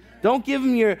 Don't give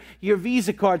them your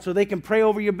Visa card so they can pray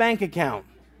over your bank account.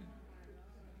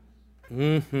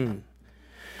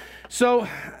 So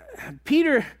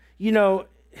Peter,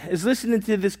 is listening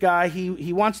to this guy.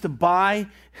 He wants to buy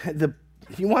the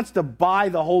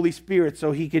Holy Spirit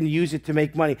so he can use it to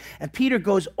make money. And Peter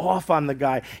goes off on the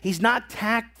guy. He's not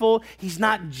tactful. He's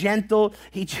not gentle.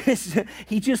 He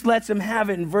just lets him have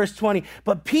it in verse 20.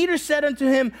 But Peter said unto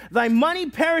him, thy money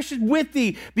perisheth with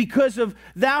thee, because of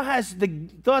thou hast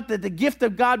thought that the gift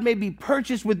of God may be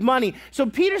purchased with money. So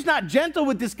Peter's not gentle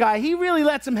with this guy. He really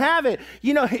lets him have it.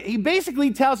 He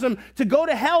basically tells him to go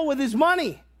to hell with his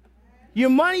money. Your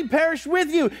money perish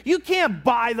with you. You can't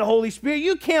buy the Holy Spirit.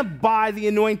 You can't buy the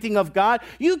anointing of God.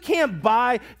 You can't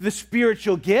buy the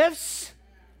spiritual gifts.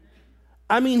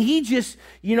 I mean, he just,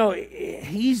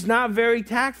 he's not very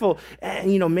tactful.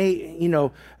 And,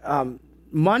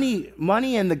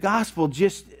 money and the gospel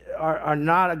just are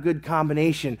not a good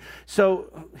combination.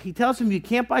 So he tells him you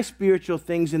can't buy spiritual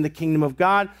things in the kingdom of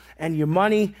God, and your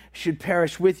money should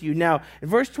perish with you. Now, in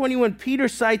verse 21, Peter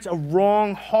cites a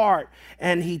wrong heart,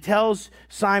 and he tells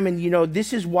Simon,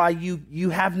 this is why you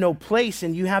have no place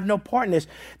and you have no part in this.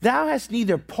 Thou hast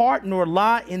neither part nor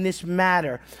lot in this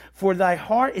matter, for thy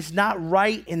heart is not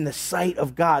right in the sight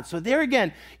of God. So there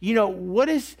again, what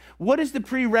is the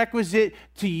prerequisite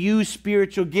to use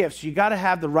spiritual gifts? You got to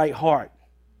have the right heart.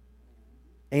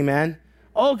 Amen.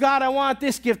 Oh, God, I want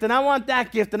this gift, and I want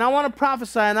that gift, and I want to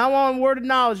prophesy, and I want word of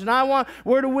knowledge, and I want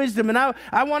word of wisdom, and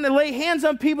I want to lay hands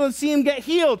on people and see them get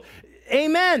healed.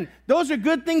 Amen. Those are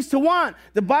good things to want.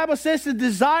 The Bible says to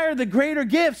desire the greater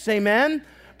gifts. Amen.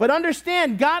 But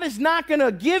understand, God is not going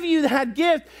to give you that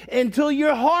gift until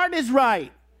your heart is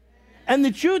right. And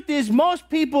the truth is, most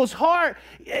people's heart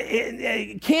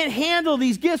can't handle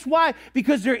these gifts. Why?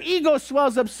 Because their ego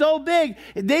swells up so big,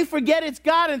 they forget it's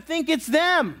God and think it's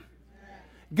them.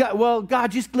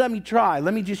 God, just let me try.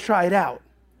 Let me just try it out.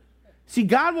 See,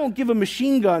 God won't give a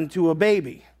machine gun to a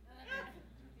baby,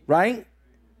 right?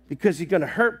 Because he's going to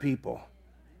hurt people.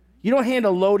 You don't hand a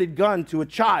loaded gun to a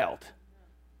child.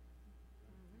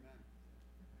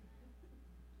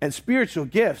 And spiritual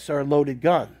gifts are a loaded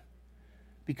gun,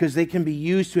 because they can be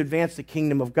used to advance the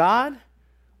kingdom of God,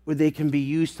 or they can be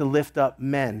used to lift up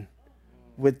men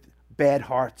with bad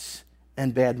hearts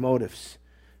and bad motives.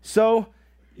 So,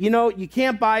 you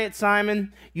can't buy it,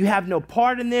 Simon. You have no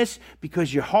part in this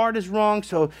because your heart is wrong.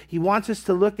 So he wants us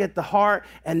to look at the heart,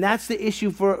 and that's the issue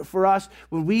for us.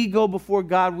 When we go before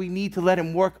God, we need to let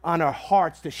him work on our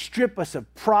hearts to strip us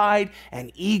of pride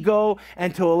and ego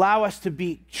and to allow us to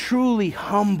be truly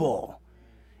humble.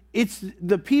 It's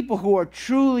the people who are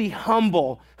truly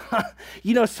humble.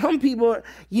 Some people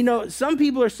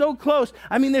are so close.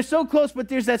 I mean, they're so close, but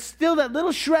there's still that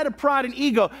little shred of pride and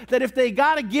ego that if they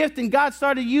got a gift and God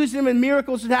started using them and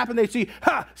miracles would happen, they'd see,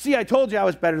 I told you I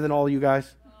was better than all of you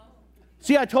guys.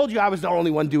 See, I told you I was the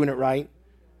only one doing it right.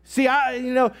 See,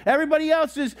 everybody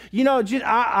else is,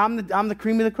 I'm the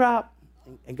cream of the crop.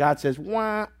 And God says,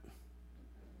 wah.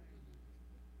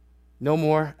 No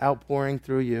more outpouring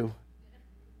through you.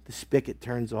 The spigot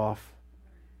turns off.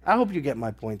 I hope you get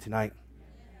my point tonight.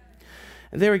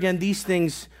 And there again, these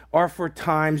things are for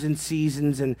times and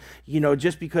seasons, and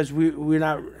just because we're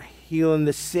not healing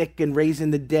the sick and raising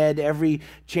the dead every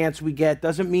chance we get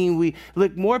doesn't mean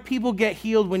more people get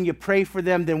healed when you pray for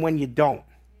them than when you don't.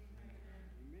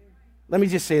 Let me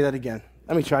just say that again.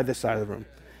 Let me try this side of the room.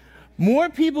 More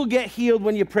people get healed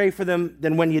when you pray for them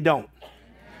than when you don't.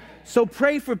 So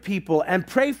pray for people and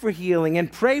pray for healing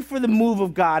and pray for the move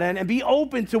of God and be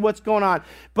open to what's going on.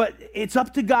 But it's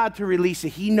up to God to release it.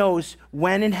 He knows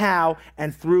when and how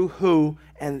and through who,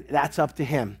 and that's up to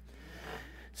him.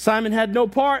 Simon had no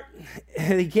part.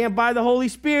 He can't buy the Holy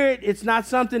Spirit. It's not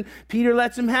something. Peter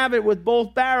lets him have it with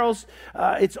both barrels.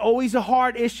 It's always a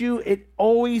heart issue. It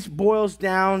always boils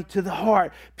down to the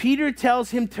heart. Peter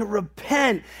tells him to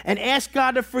repent and ask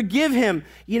God to forgive him.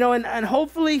 And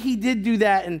hopefully he did do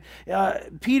that.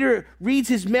 And Peter reads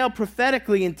his mail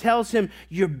prophetically and tells him,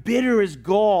 you're bitter as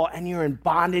gall and you're in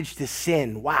bondage to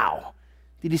sin. Wow.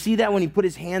 Did you see that when he put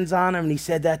his hands on him and he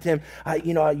said that to him?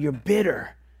 You're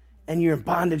bitter and you're in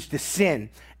bondage to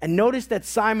sin. And notice that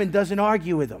Simon doesn't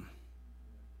argue with him.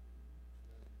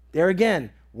 There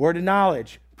again, word of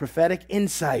knowledge, prophetic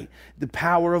insight, the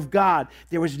power of God.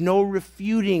 There was no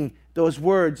refuting those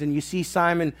words. And you see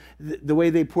Simon, the way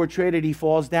they portrayed it, he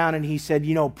falls down and he said,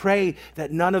 pray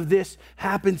that none of this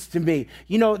happens to me.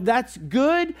 That's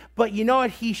good, but you know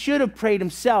what? He should have prayed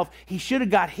himself. He should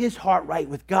have got his heart right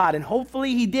with God, and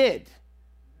hopefully he did.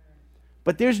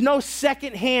 But there's no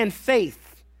secondhand faith.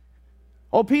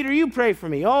 Oh, Peter, you pray for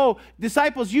me. Oh,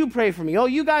 disciples, you pray for me. Oh,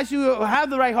 you guys who have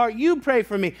the right heart, you pray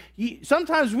for me.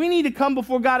 Sometimes we need to come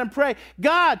before God and pray,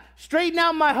 God, straighten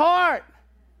out my heart.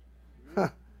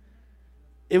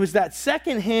 It was that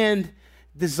secondhand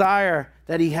desire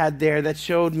that he had there that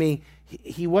showed me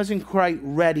he wasn't quite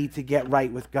ready to get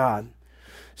right with God.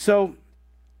 So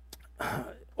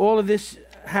all of this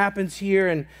happens here,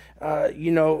 and,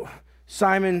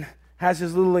 Simon has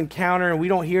his little encounter, and we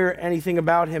don't hear anything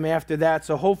about him after that.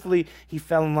 So hopefully he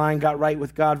fell in line, got right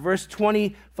with God. Verse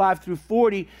 25 through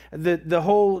 40, the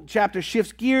whole chapter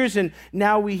shifts gears, and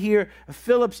now we hear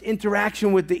Philip's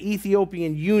interaction with the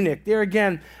Ethiopian eunuch. There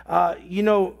again,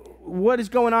 what is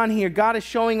going on here? God is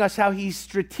showing us how he's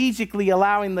strategically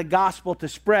allowing the gospel to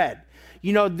spread.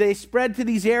 They spread to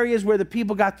these areas where the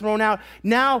people got thrown out.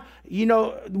 Now,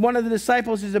 one of the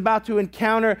disciples is about to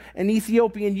encounter an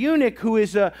Ethiopian eunuch who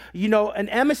is, an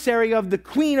emissary of the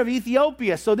queen of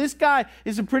Ethiopia. So this guy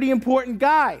is a pretty important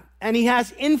guy, and he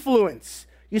has influence.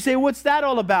 You say, what's that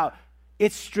all about?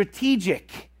 It's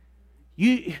strategic.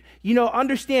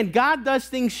 Understand, God does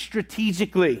things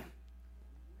strategically.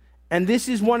 And this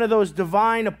is one of those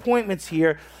divine appointments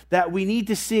here that we need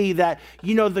to see that,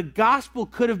 the gospel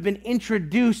could have been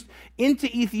introduced into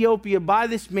Ethiopia by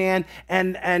this man,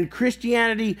 and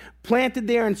Christianity planted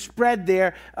there and spread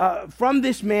there from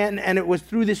this man, and it was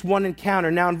through this one encounter.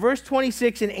 Now in verse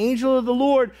 26, an angel of the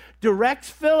Lord directs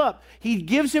Philip. He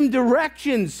gives him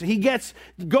directions. He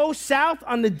go south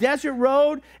on the desert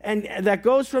road, and that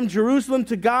goes from Jerusalem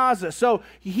to Gaza. So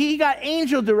he got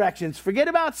angel directions. Forget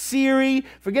about Siri,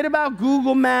 forget about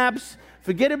Google Maps,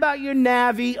 forget about your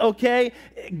Navi, okay?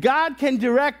 God can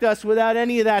direct us without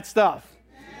any of that stuff.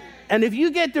 And if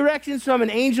you get directions from an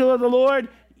angel of the Lord,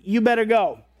 you better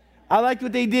go. I liked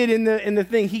what they did in the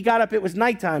thing. He got up, it was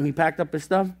nighttime. He packed up his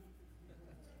stuff.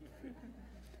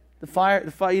 The fire,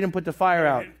 you didn't put the fire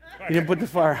out. You didn't put the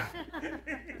fire out.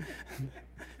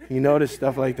 You notice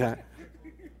stuff like that.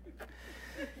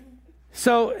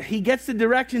 So he gets the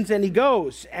directions and he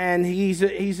goes, and he's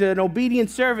an obedient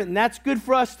servant, and that's good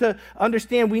for us to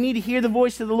understand. We need to hear the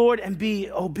voice of the Lord and be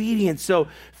obedient. So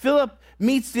Philip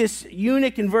meets this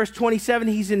eunuch in verse 27.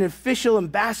 He's an official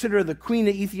ambassador of the Queen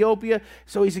of Ethiopia,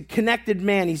 so he's a connected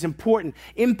man. He's important.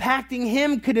 Impacting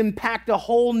him could impact a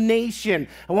whole nation.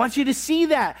 I want you to see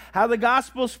that, how the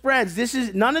gospel spreads.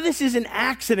 None of this is an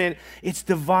accident. It's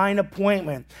divine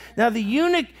appointment. Now, the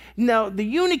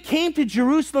eunuch came to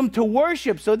Jerusalem to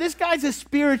worship, so this guy's a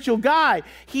spiritual guy.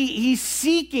 He's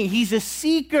seeking. He's a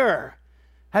seeker.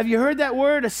 Have you heard that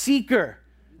word, a seeker?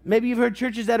 Maybe you've heard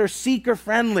churches that are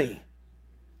seeker-friendly.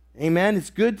 Amen. It's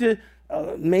good to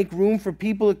make room for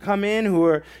people to come in who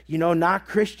are, not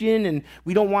Christian, and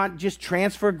we don't want just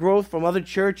transfer growth from other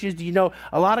churches.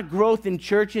 A lot of growth in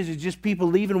churches is just people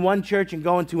leaving one church and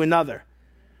going to another.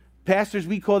 Pastors,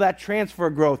 we call that transfer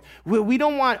growth. We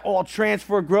don't want all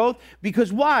transfer growth,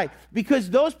 because why? Because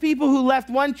those people who left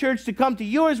one church to come to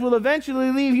yours will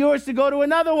eventually leave yours to go to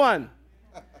another one.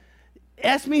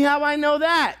 Ask me how I know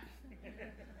that.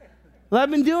 Well,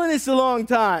 I've been doing this a long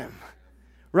time.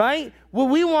 Right? What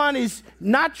we want is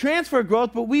not transfer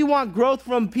growth, but we want growth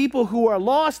from people who are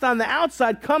lost on the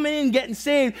outside, coming in, getting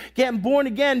saved, getting born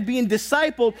again, being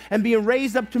discipled, and being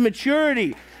raised up to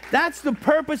maturity. That's the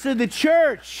purpose of the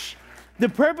church. The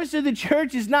purpose of the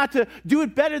church is not to do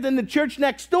it better than the church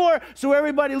next door, so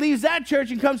everybody leaves that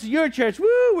church and comes to your church. Woo,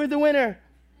 we're the winner.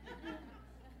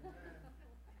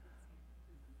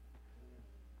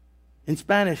 In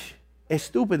Spanish,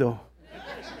 estúpido.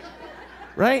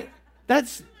 Right?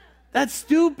 That's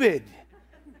stupid.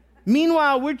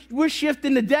 Meanwhile, we're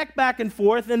shifting the deck back and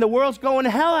forth, and the world's going to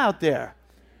hell out there.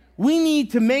 We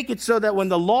need to make it so that when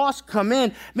the lost come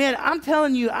in, man, I'm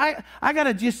telling you, I got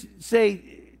to just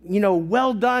say,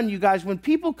 well done, you guys. When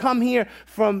people come here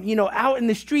from, out in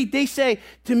the street, they say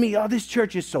to me, oh, this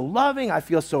church is so loving. I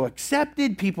feel so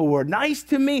accepted. People were nice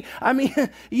to me. I mean,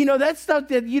 that's stuff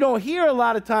that you don't hear a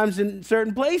lot of times in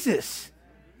certain places.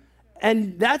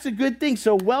 And that's a good thing.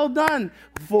 So well done,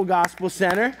 Full Gospel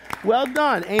Center. Well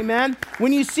done. Amen.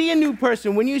 When you see a new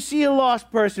person, when you see a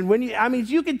lost person,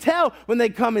 you can tell when they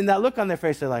come in, that look on their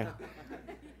face, they're like,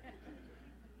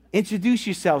 introduce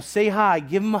yourself, say hi,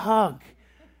 give them a hug.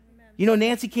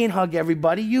 Nancy can't hug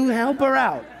everybody. You help her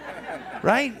out,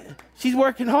 right? She's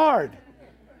working hard.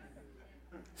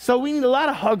 So we need a lot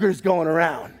of huggers going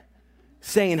around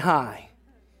saying hi.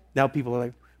 Now people are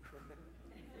like,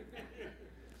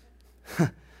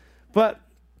 but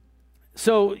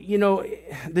so,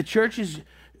 the church is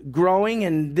growing,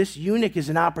 and this eunuch is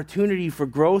an opportunity for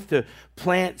growth, to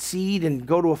plant seed and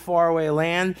go to a faraway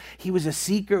land. He was a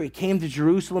seeker. He came to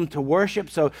Jerusalem to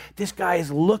worship. So this guy is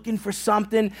looking for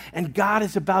something, and God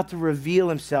is about to reveal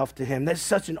himself to him. That's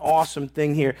such an awesome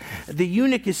thing here. The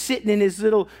eunuch is sitting in his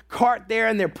little cart there,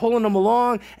 and they're pulling him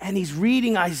along, and he's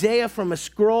reading Isaiah from a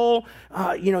scroll.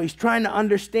 He's trying to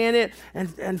understand it.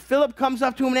 And Philip comes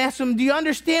up to him and asks him, do you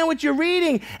understand what you're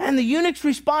reading? And the eunuch's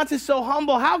response is so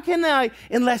humble. How can I,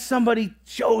 unless somebody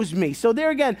shows me? So there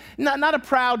again, not a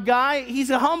proud guy. He's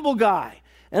a humble guy.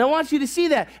 And I want you to see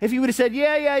that. If he would have said,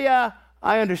 yeah,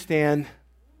 I understand.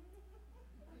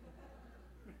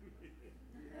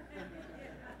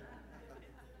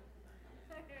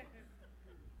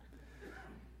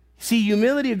 See,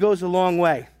 humility goes a long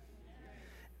way.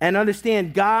 And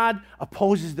understand, God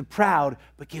opposes the proud,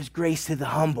 but gives grace to the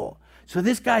humble. So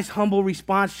this guy's humble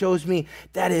response shows me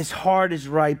that his heart is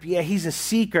ripe. Yeah, he's a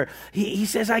seeker. He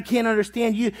says, I can't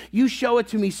understand. You show it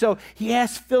to me. So he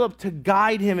asks Philip to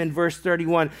guide him in verse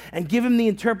 31 and give him the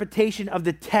interpretation of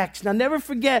the text. Now, never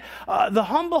forget, the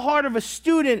humble heart of a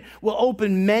student will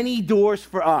open many doors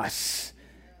for us.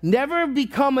 Never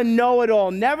become a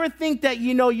know-it-all. Never think that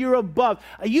you're above.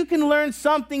 You can learn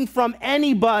something from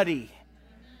anybody.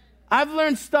 I've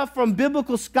learned stuff from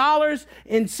biblical scholars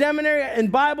in seminary and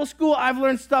Bible school. I've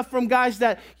learned stuff from guys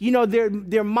that,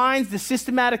 their minds, the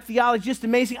systematic theology, just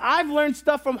amazing. I've learned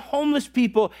stuff from homeless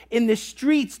people in the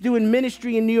streets doing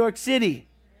ministry in New York City.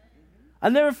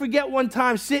 I'll never forget one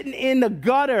time sitting in the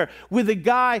gutter with a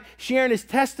guy sharing his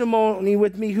testimony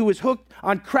with me who was hooked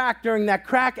on crack during that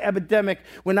crack epidemic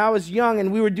when I was young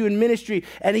and we were doing ministry.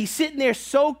 And he's sitting there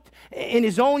soaked in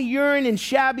his own urine and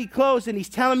shabby clothes, and he's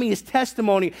telling me his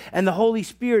testimony, and the Holy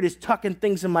Spirit is tucking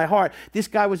things in my heart. This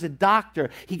guy was a doctor.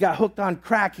 He got hooked on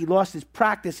crack. He lost his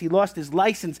practice. He lost his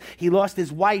license. He lost his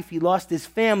wife. He lost his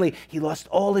family. He lost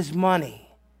all his money.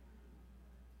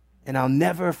 And I'll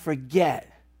never forget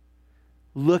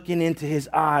looking into his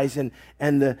eyes and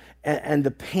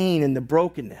the pain and the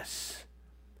brokenness.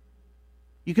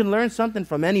 You can learn something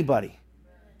from anybody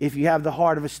if you have the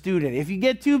heart of a student. If you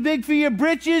get too big for your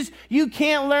britches, you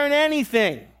can't learn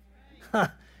anything.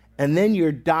 And then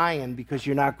you're dying because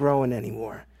you're not growing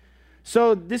anymore.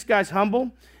 So this guy's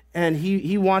humble, and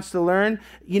he wants to learn.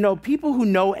 People who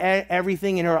know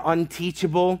everything and are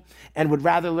unteachable and would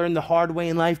rather learn the hard way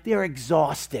in life, they're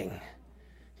exhausting.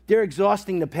 They're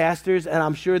exhausting to pastors, and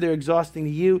I'm sure they're exhausting to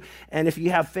you. And if you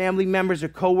have family members or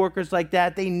coworkers like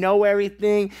that, they know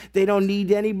everything. They don't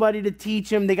need anybody to teach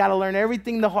them. They got to learn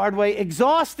everything the hard way.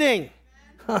 Exhausting.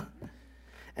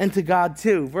 And to God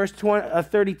too. Verse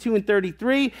 32 and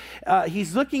 33,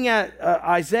 he's looking at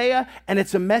Isaiah, and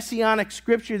it's a messianic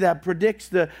scripture that predicts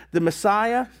the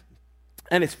Messiah.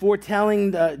 And it's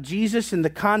foretelling Jesus and the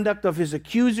conduct of his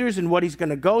accusers and what he's going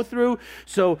to go through.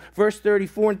 So verse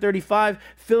 34 and 35,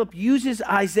 Philip uses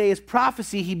Isaiah's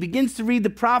prophecy. He begins to read the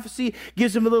prophecy,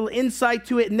 gives him a little insight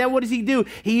to it. And then what does he do?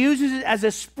 He uses it as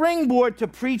a springboard to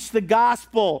preach the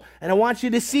gospel. And I want you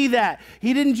to see that.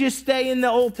 He didn't just stay in the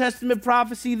Old Testament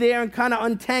prophecy there and kind of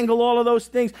untangle all of those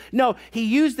things. No, he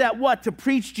used that to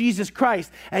preach Jesus Christ.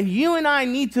 And you and I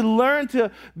need to learn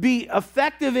to be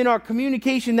effective in our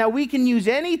communication, that we can use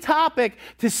any topic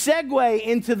to segue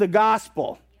into the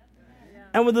gospel.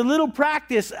 And with a little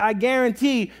practice, I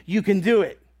guarantee you can do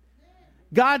it.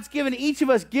 God's given each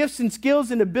of us gifts and skills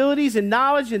and abilities and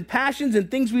knowledge and passions and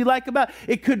things we like about.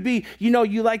 It could be,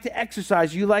 you like to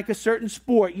exercise, you like a certain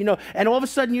sport, and all of a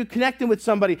sudden you're connecting with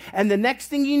somebody, and the next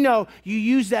thing you know, you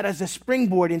use that as a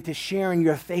springboard into sharing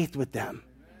your faith with them.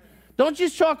 Don't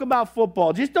just talk about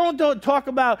football. Just don't talk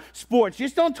about sports.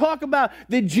 Just don't talk about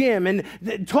the gym. And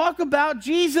talk about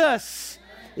Jesus.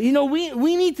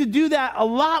 We need to do that a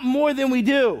lot more than we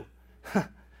do.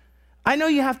 I know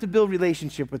you have to build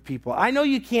relationship with people. I know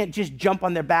you can't just jump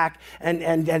on their back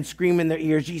and scream in their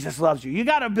ears, Jesus loves you. You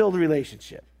got to build a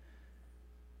relationship.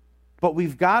 But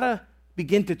we've got to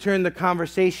begin to turn the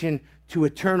conversation to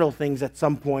eternal things at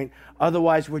some point.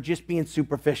 Otherwise, we're just being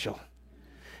superficial.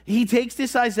 He takes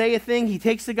this Isaiah thing, he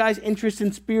takes the guy's interest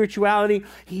in spirituality,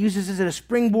 he uses it as a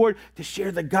springboard to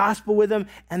share the gospel with him,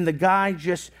 and the guy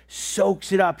just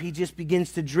soaks it up. He just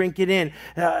begins to drink it in.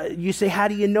 You say, how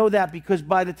do you know that? Because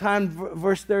by the time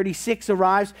verse 36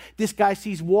 arrives, this guy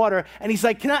sees water, and he's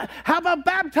like, how about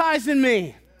baptizing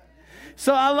me?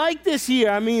 So I like this here.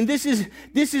 I mean, this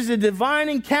is a divine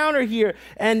encounter here.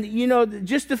 And,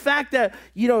 just the fact that,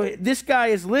 this guy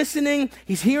is listening,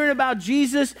 he's hearing about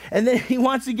Jesus, and then he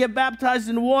wants to get baptized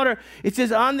in the water. It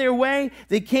says, on their way,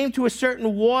 they came to a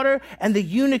certain water, and the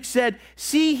eunuch said,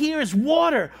 see, here is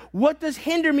water. What does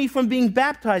hinder me from being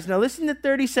baptized? Now listen to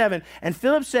 37. And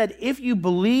Philip said, if you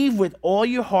believe with all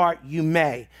your heart, you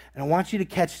may. And I want you to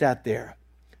catch that there.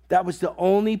 That was the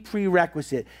only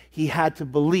prerequisite. He had to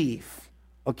believe.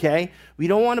 Okay? We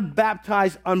don't want to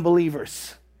baptize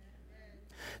unbelievers.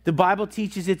 The Bible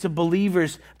teaches it's a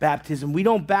believer's baptism. We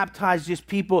don't baptize just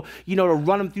people, to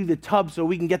run them through the tub so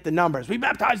we can get the numbers. We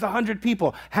baptized 100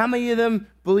 people. How many of them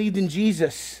believed in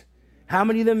Jesus? How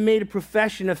many of them made a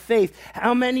profession of faith?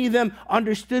 How many of them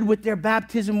understood what their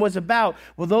baptism was about?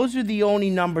 Well, those are the only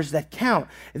numbers that count.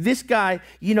 This guy,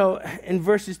 in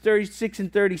verses 36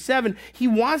 and 37, he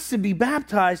wants to be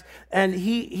baptized, and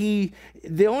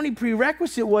the only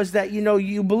prerequisite was that,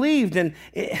 you believed. And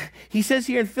he says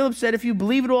here, and Philip said, if you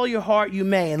believe with all your heart, you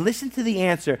may. And listen to the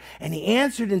answer. And he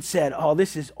answered and said, oh,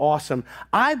 this is awesome.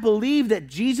 I believe that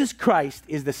Jesus Christ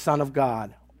is the Son of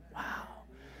God.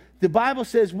 The Bible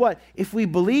says what? If we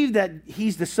believe that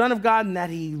he's the Son of God and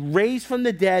that he raised from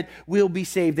the dead, we'll be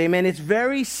saved. Amen. It's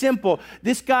very simple.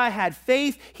 This guy had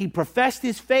faith. He professed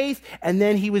his faith, and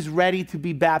then he was ready to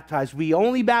be baptized. We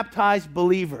only baptize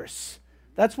believers.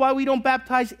 That's why we don't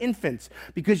baptize infants,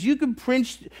 because you can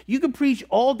preach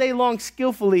all day long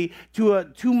skillfully to a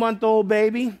 2-month-old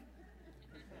baby,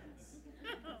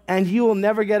 and you will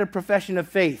never get a profession of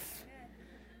faith.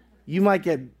 You might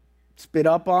get spit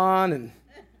up on and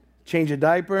change a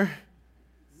diaper,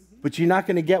 but you're not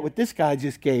going to get what this guy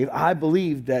just gave. I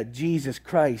believe that Jesus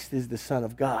Christ is the Son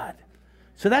of God.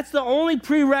 So that's the only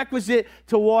prerequisite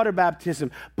to water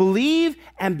baptism. Believe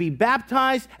and be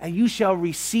baptized, and you shall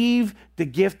receive the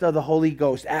gift of the Holy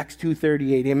Ghost. Acts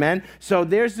 2:38, amen? So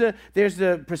there's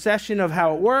the procession of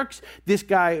how it works. This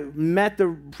guy met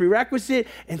the prerequisite,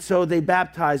 and so they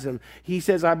baptize him. He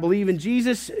says, I believe in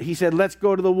Jesus. He said, let's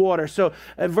go to the water. So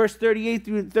verse 38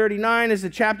 through 39, as the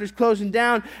chapter's closing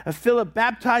down, Philip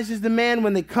baptizes the man.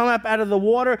 When they come up out of the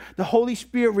water, the Holy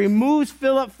Spirit removes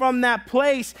Philip from that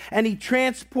place, and he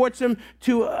transports him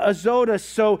to Azotus.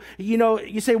 So,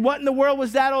 you say, what in the world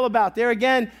was that all about? There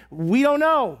again, we don't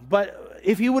know, but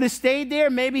if he would have stayed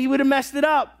there, maybe he would have messed it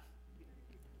up.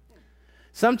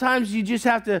 Sometimes you just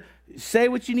have to say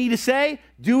what you need to say,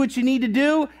 do what you need to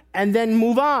do, and then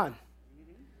move on.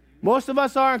 Most of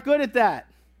us aren't good at that.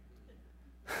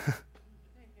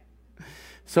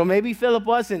 So maybe Philip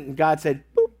wasn't, and God said,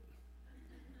 boop.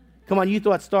 Come on, you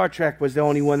thought Star Trek was the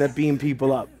only one that beamed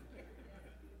people up.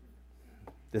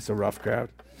 This is a rough crowd.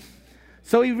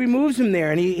 So he removes him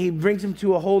there, and he brings him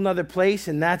to a whole nother place,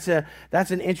 and that's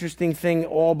an interesting thing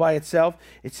all by itself.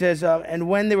 It says, and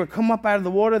when they were come up out of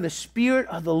the water, the Spirit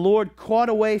of the Lord caught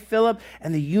away Philip,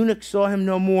 and the eunuch saw him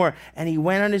no more, and he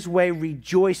went on his way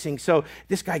rejoicing. So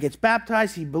this guy gets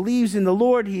baptized. He believes in the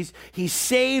Lord. He's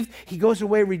saved. He goes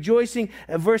away rejoicing.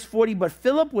 Verse 40, but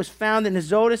Philip was found in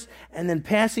Azotus, and then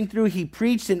passing through, he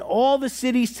preached in all the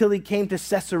cities till he came to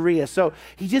Caesarea. So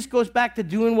he just goes back to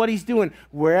doing what he's doing.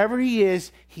 Wherever he is,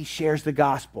 he shares the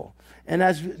gospel. And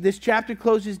as this chapter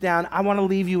closes down, I want to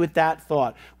leave you with that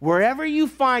thought. Wherever you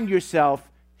find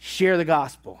yourself, share the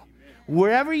gospel.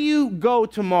 Wherever you go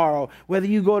tomorrow, whether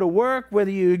you go to work, whether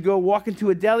you go walk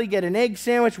into a deli, get an egg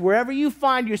sandwich, wherever you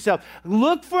find yourself,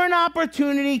 look for an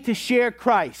opportunity to share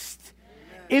Christ.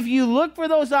 If you look for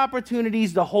those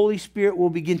opportunities, the Holy Spirit will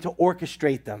begin to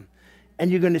orchestrate them. And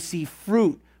you're going to see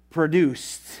fruit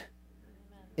produced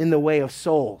in the way of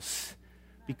souls.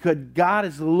 Because God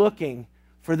is looking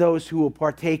for those who will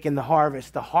partake in the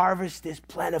harvest. The harvest is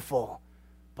plentiful,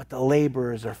 but the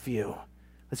laborers are few.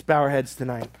 Let's bow our heads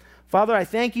tonight. Father, I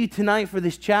thank you tonight for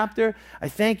this chapter. I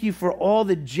thank you for all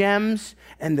the gems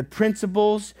and the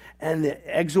principles and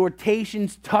the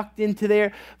exhortations tucked into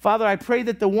there. Father, I pray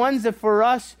that the ones that for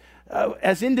us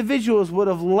as individuals would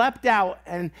have leapt out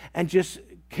and just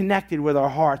connected with our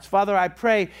hearts. Father, I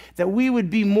pray that we would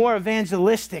be more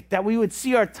evangelistic, that we would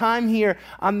see our time here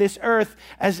on this earth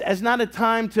as not a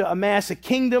time to amass a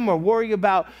kingdom or worry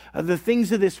about the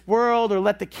things of this world or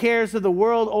let the cares of the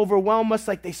world overwhelm us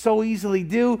like they so easily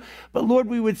do. But Lord,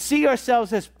 we would see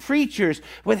ourselves as preachers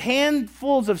with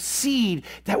handfuls of seed,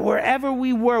 that wherever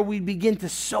we were, we'd begin to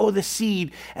sow the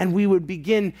seed and we would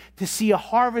begin to see a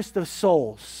harvest of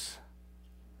souls.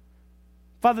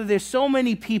 Father, there's so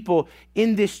many people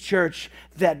in this church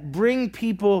that bring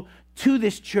people to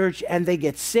this church and they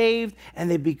get saved and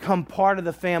they become part of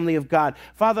the family of God.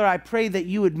 Father, I pray that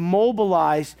you would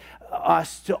mobilize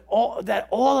us that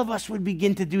all of us would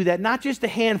begin to do that, not just a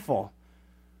handful,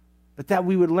 but that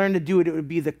we would learn to do it. It would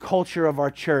be the culture of our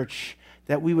church,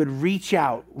 that we would reach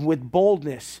out with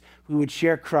boldness, we would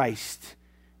share Christ,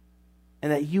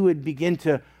 and that you would begin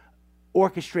to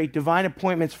orchestrate divine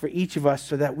appointments for each of us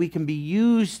so that we can be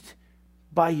used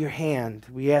by your hand.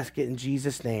 We ask it in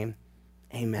Jesus' name.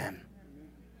 Amen.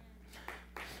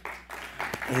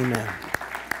 Amen.